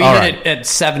 Yeah, we All hit right. it at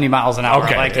 70 miles an hour.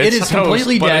 Okay. Like, It's it is toast,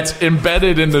 completely but dead. it's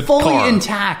embedded in the fully car.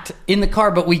 intact in the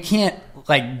car, but we can't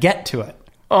like get to it.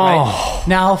 Oh. Right?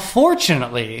 Now,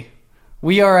 fortunately,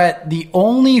 we are at the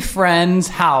only friend's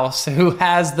house who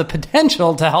has the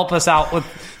potential to help us out with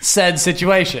said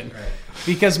situation. Right.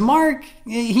 Because Mark,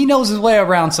 he knows his way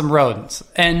around some rodents,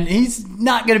 and he's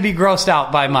not going to be grossed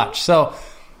out by much. So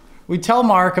we tell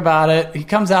Mark about it. He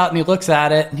comes out and he looks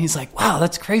at it, and he's like, wow,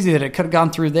 that's crazy that it could have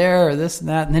gone through there or this and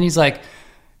that. And then he's like,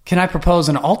 can I propose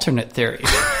an alternate theory?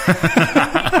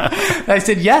 I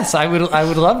said, yes, I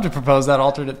would love to propose that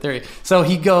alternate theory. So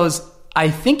he goes, I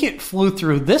think it flew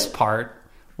through this part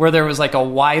where there was like a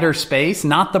wider space,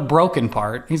 not the broken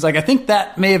part. He's like, I think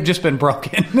that may have just been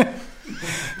broken.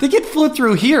 I think it flew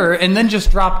through here and then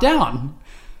just dropped down.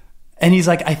 And he's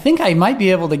like, I think I might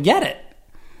be able to get it.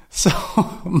 So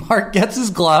Mark gets his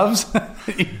gloves.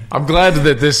 I'm glad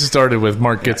that this started with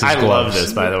Mark gets his I gloves. love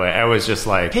this, by the way. I was just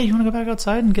like, hey, you want to go back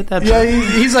outside and get that? Yeah,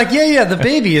 he's like, yeah, the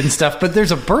baby and stuff, but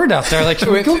there's a bird out there. Like, should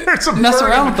we go There's a mess bird.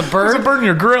 around with the bird? There's a bird in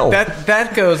your grill.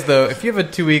 That goes though. If you have a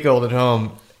 2-week-old at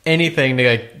home, anything to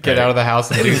like, get out of the house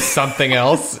and do something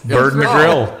else. Bird in the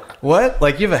grill. What?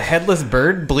 Like you have a headless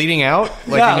bird bleeding out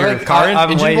like Yeah, in your like, car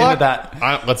I'm engine way block? into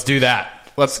that. Let's do that.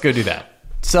 Let's go do that.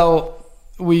 So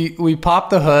we pop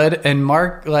the hood, and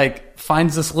Mark like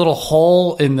finds this little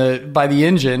hole by the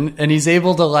engine, and he's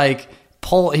able to like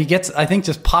pull. He gets, I think,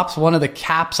 just pops one of the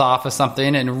caps off of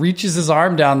something and reaches his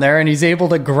arm down there, and he's able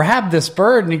to grab this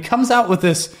bird, and he comes out with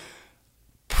this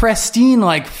pristine,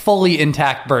 like fully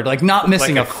intact bird, like not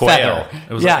missing like a a quail. feather.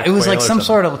 It was yeah, like a it was quail like or some something.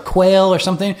 sort of quail or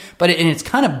something, but and it's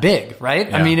kind of big, right?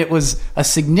 Yeah. I mean, it was a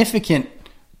significant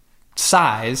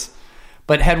size,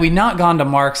 but had we not gone to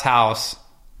Mark's house,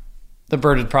 the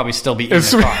bird would probably still be in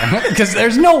the car because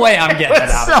there's no way I'm getting it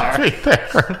out of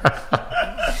there.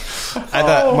 I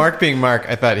thought Mark being Mark,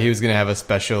 I thought he was going to have a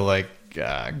special like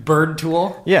Bird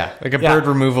tool. yeah, like a bird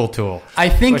removal tool. I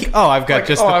think. Like, I've got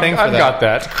just the thing for I've that. got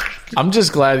that. I'm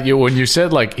just glad when you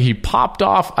said like he popped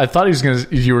off. I thought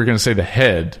you were gonna say the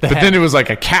head, but head. then it was like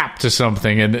a cap to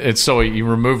something, and it's so he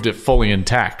removed it fully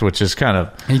intact, which is kind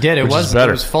of He did. It which was- is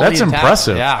better. it was fully That's intact.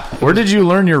 impressive. Yeah. Where did you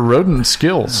learn your rodent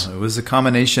skills? It was a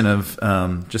combination of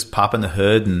just popping the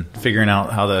hood and figuring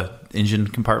out how the engine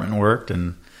compartment worked,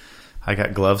 and I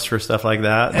got gloves for stuff like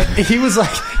that. He was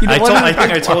like, you know, I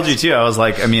think I told you too. I was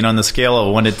like, I mean, on the scale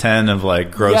of 1 to 10 of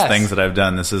like gross Yes. things that I've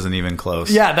done, this isn't even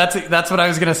close. Yeah, that's what I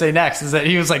was gonna say next. Is that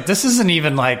he was like, this isn't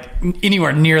even like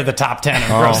anywhere near the top 10 of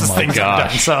grossest my things I've done.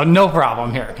 gosh. So no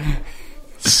problem here.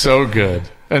 So good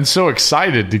and so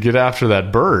excited to get after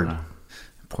that bird.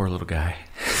 Poor little guy.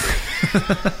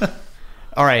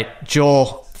 All right,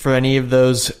 Joel, for any of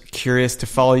those curious to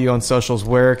follow you on socials,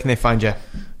 where can they find you?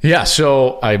 Yeah,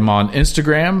 so I'm on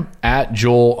Instagram at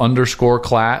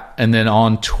Joel_Klatt, and then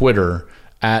on Twitter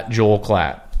at Joel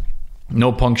Klatt.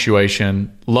 No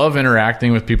punctuation. Love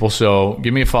interacting with people, so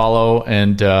give me a follow,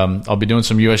 and I'll be doing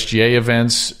some USGA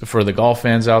events for the golf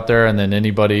fans out there, and then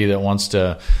anybody that wants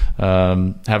to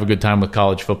have a good time with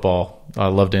college football. I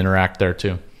love to interact there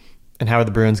too. And how are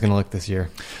the Bruins going to look this year?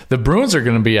 The Bruins are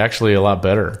going to be actually a lot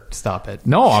better. Stop it.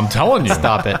 No, I'm telling you.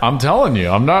 Stop it. I'm telling you.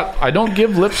 I don't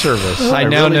give lip service. I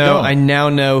now really know. don't. I now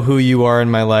know who you are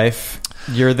in my life.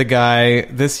 You're the guy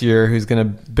this year who's going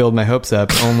to build my hopes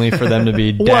up, only for them to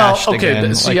be dashed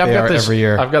again see, like they are this, every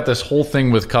year. I've got this whole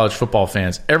thing with college football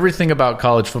fans. Everything about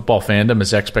college football fandom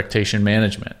is expectation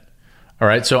management. All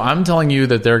right, so I'm telling you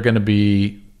that they're going to be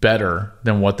better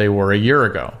than what they were a year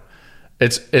ago.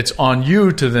 It's on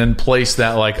you to then place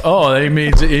that like, oh, that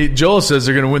means Joel says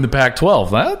they're going to win the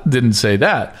Pac-12. That didn't say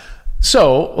that.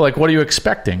 So, like, what are you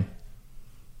expecting?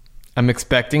 I'm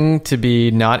expecting to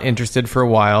be not interested for a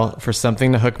while, for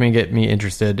something to hook me, get me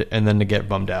interested, and then to get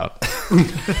bummed out.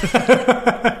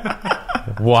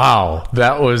 Wow,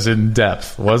 that was in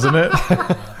depth, wasn't it?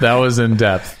 That was in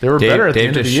depth. They were better at the Dave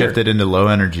end of just the year. shifted into low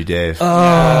energy, Dave. Dave,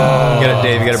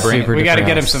 you got to bring super We got to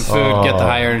get him depressed. some food. Get the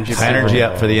high energy. high energy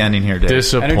up for the ending here, Dave.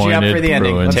 Disappointed Energy up for the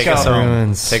ending. Bruins. Let's Take us go. home.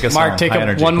 Bruins. Take us Mark, home. take High up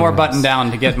energy one more Bruins. button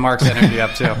down to get Mark's energy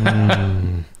up too.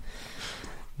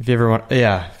 If you ever want,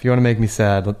 if you want to make me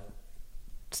sad,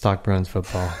 let's talk Bruins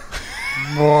football.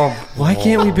 Why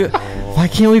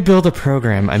can't we build a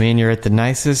program? I mean, you're at the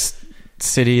nicest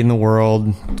city in the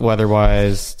world,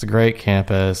 weather-wise. It's a great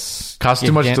campus. Costs too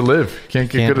You much can't- to live. Can't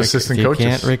get good assistant if coaches. you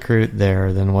can't recruit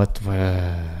there, then what?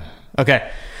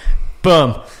 Okay,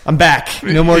 boom. I'm back.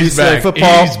 No more He's UCLA back.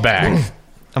 football. He's back.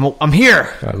 I'm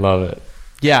here. I love it.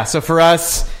 yeah, so for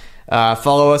us,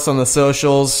 follow us on the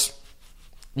socials.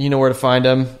 You know where to find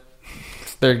them.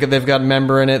 They've got a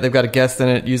member in it. They've got a guest in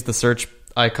it. Use the search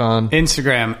icon.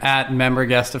 Instagram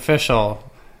 @memberguestofficial,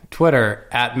 Twitter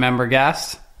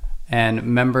 @memberguest, and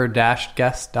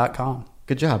member-guest.com.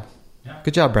 Good job.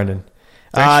 Good job, Brendan.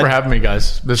 Thanks for having me,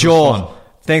 guys. This Joel, was fun.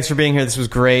 thanks for being here. This was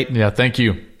great. Yeah, thank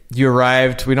you. You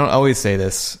arrived. We don't always say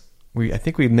this. I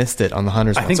think we missed it on the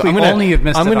Hunters. I one. think So we only have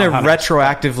missed I'm it gonna on Hunters.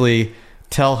 retroactively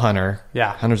tell Hunter.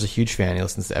 Yeah. Hunter's a huge fan. He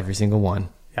listens to every single one.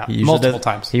 Yeah, He usually multiple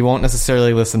times. He won't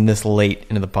necessarily listen this late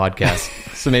into the podcast,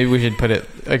 so maybe we should put it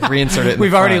reinsert it. In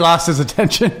We've the already front. lost his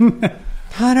attention.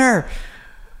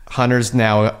 Hunter's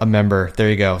now a member. There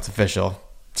you go. It's official.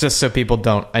 Just so people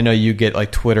don't. I know you get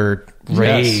like Twitter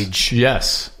rage.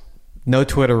 Yes. No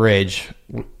Twitter rage.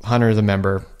 Hunter is a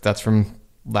member. That's from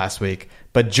last week.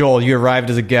 But Joel, you arrived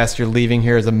as a guest. You're leaving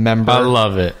here as a member. I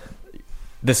love it.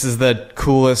 This is the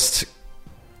coolest.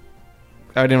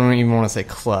 I don't even want to say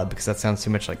club because that sounds too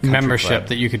much like country Membership club.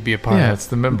 that you could be a part Yeah, of. it's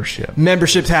the membership.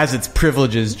 Membership has its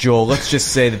privileges, Joel. Let's just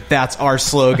say that that's our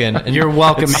slogan. And You're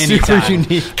welcome it's super anytime.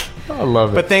 unique. I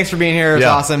love it. But thanks for being here. It was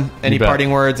Yeah, awesome. Any you bet.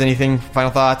 parting words? Anything?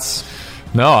 Final thoughts?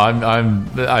 No,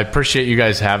 I appreciate you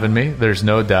guys having me. There's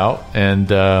no doubt, and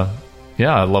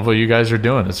yeah, I love what you guys are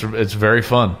doing. It's very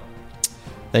fun.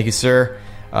 Thank you, sir.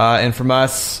 And from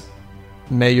us,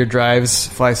 may your drives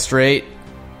fly straight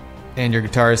and your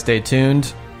guitars stay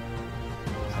tuned.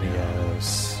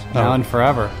 Adios. Now and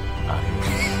forever.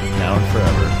 Now and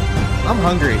forever. I'm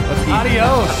hungry. Let's eat.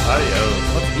 Adios.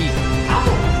 Adios. Let's eat.